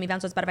podcasts can be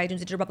found. So Spotify, iTunes,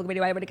 Stitcher, Public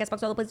Radio, iRadio,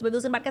 Castbox, all the places we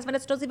listen podcasts. Find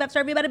us, Toasty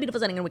 5-star review about a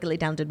beautiful setting and wickedly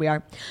talented we are.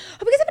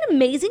 Hope you guys have an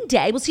amazing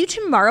day. We'll see you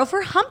tomorrow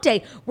for Hump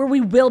Day, where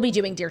we will be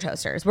doing Dear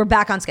Toasters. We're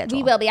back on schedule.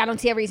 We will be. I don't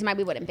see a reason why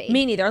we wouldn't be.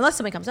 Me neither, unless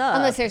something comes up.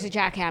 Unless there's a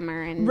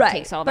jackhammer and right.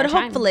 takes all of but our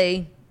time.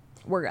 hopefully,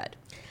 we're good.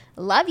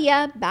 Love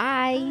ya.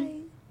 Bye.